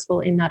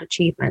successful in that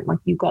achievement. Like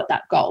you got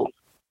that goal.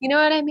 You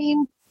know what I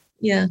mean?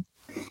 Yeah.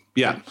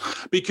 Yeah,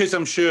 because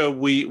I'm sure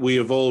we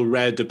have all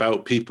read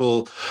about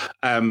people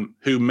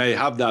who may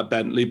have that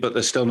Bentley, but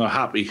they're still not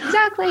happy.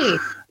 Exactly.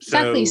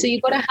 So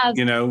you've got to have,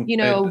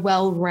 a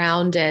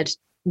well-rounded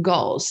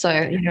goal. So,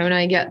 when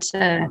I get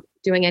to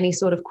doing any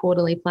sort of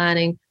quarterly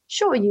planning,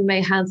 sure, you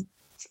may have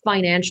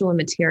financial and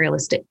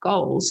materialistic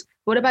goals.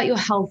 What about your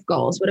health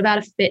goals? What about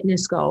a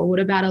fitness goal? What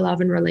about a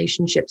love and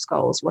relationships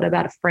goals? What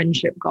about a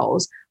friendship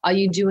goals? Are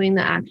you doing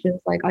the actions?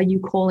 Like, are you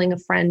calling a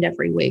friend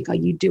every week? Are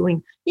you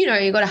doing, you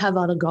got to have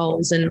other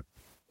goals. And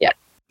yeah.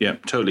 Yeah,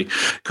 totally.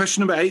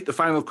 Question number 8, the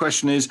final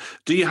question is,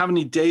 do you have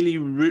any daily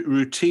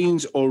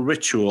routines or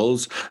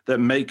rituals that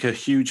make a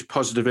huge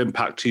positive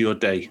impact to your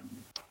day?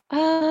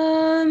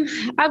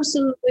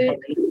 Absolutely.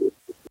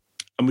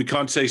 And we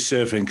can't say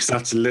surfing because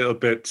that's a little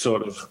bit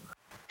sort of.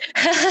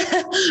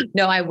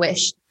 No, I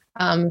wish.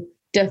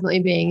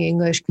 Definitely being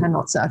English,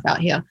 cannot surf out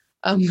here.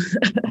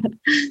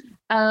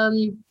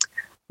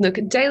 Look,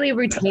 daily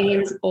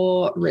routines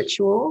or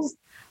rituals.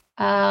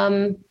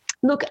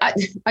 Look, I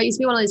used to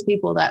be one of those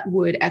people that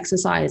would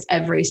exercise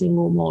every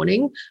single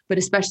morning, but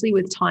especially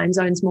with time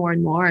zones more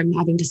and more, I'm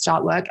having to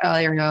start work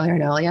earlier and earlier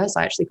and earlier, so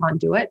I actually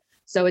can't do it.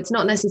 So it's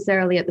not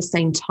necessarily at the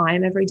same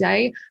time every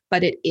day,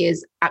 but it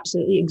is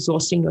absolutely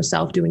exhausting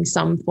yourself doing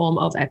some form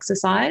of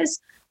exercise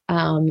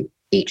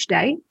each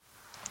day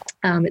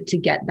to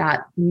get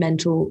that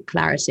mental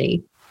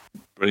clarity.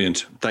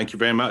 Brilliant. Thank you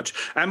very much.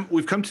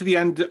 We've come to the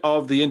end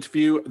of the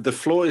interview. The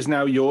floor is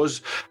now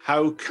yours.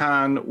 How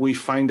can we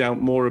find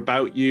out more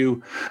about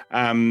you?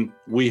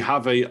 We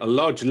have a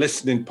large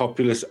listening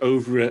populace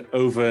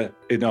over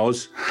in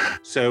Oz.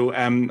 So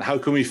how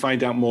can we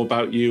find out more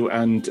about you?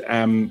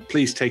 And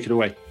please take it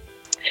away.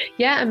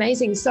 Yeah,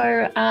 amazing.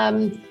 So,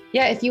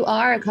 if you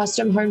are a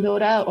custom home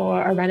builder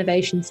or a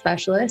renovation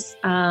specialist,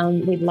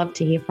 we'd love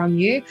to hear from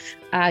you.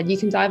 You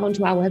can dive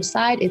onto our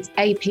website. It's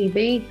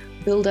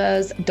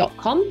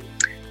apbbuilders.com.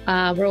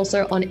 We're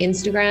also on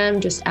Instagram,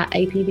 just at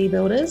APB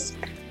Builders,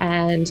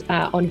 and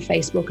on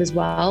Facebook as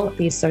well,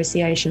 the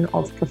Association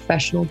of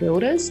Professional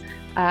Builders.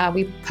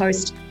 We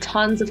post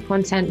tons of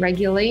content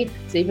regularly.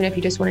 So even if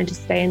you just wanted to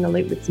stay in the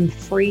loop with some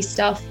free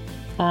stuff,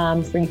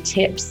 free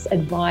tips,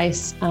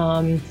 advice,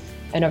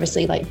 and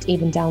obviously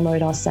even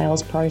download our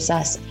sales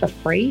process for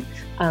free,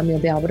 you'll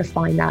be able to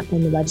find that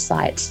on the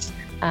website.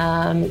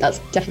 That's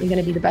definitely going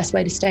to be the best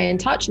way to stay in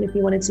touch. And if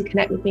you wanted to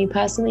connect with me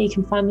personally, you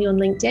can find me on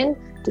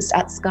LinkedIn, just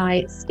at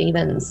Skye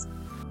Stevens.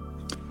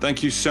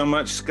 Thank you so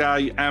much,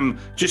 Skye.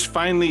 Just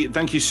finally,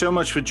 thank you so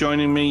much for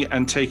joining me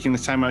and taking the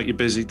time out your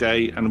busy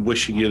day, and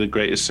wishing you the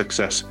greatest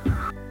success.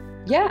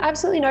 Yeah,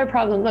 absolutely no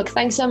problem. Look,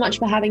 thanks so much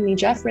for having me,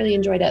 Jeff. Really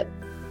enjoyed it.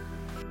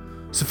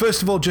 So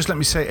first of all, just let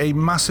me say a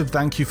massive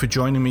thank you for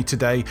joining me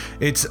today.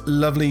 It's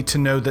lovely to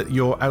know that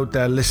you're out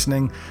there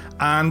listening,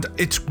 and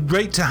it's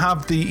great to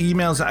have the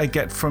emails that I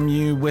get from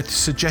you with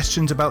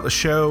suggestions about the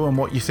show and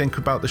what you think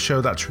about the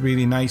show. That's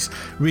really nice.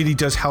 Really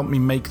does help me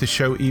make the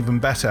show even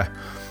better.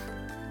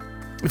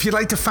 If you'd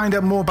like to find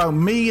out more about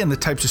me and the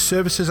types of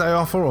services I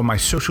offer, or my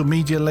social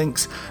media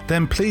links,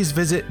 then please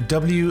visit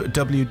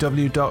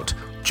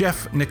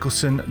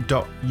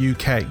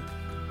www.jeffnicholson.uk.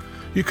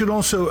 You can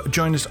also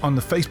join us on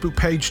the Facebook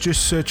page.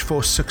 Just search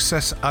for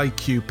Success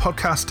IQ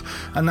Podcast,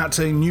 and that's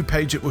a new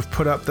page that we've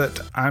put up that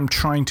I'm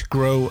trying to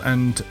grow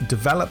and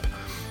develop.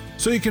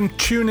 So you can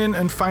tune in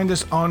and find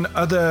us on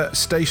other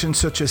stations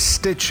such as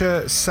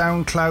Stitcher,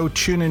 SoundCloud,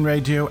 TuneIn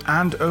Radio,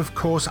 and of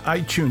course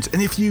iTunes.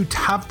 And if you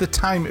have the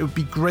time, it would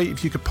be great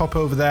if you could pop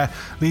over there,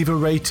 leave a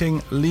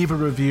rating, leave a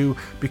review,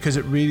 because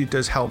it really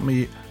does help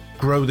me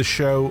grow the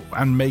show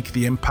and make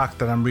the impact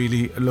that I'm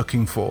really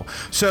looking for.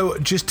 So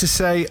just to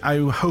say, I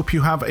hope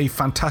you have a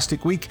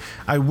fantastic week.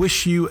 I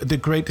wish you the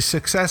greatest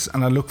success,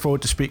 and I look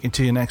forward to speaking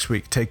to you next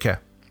week. Take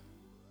care.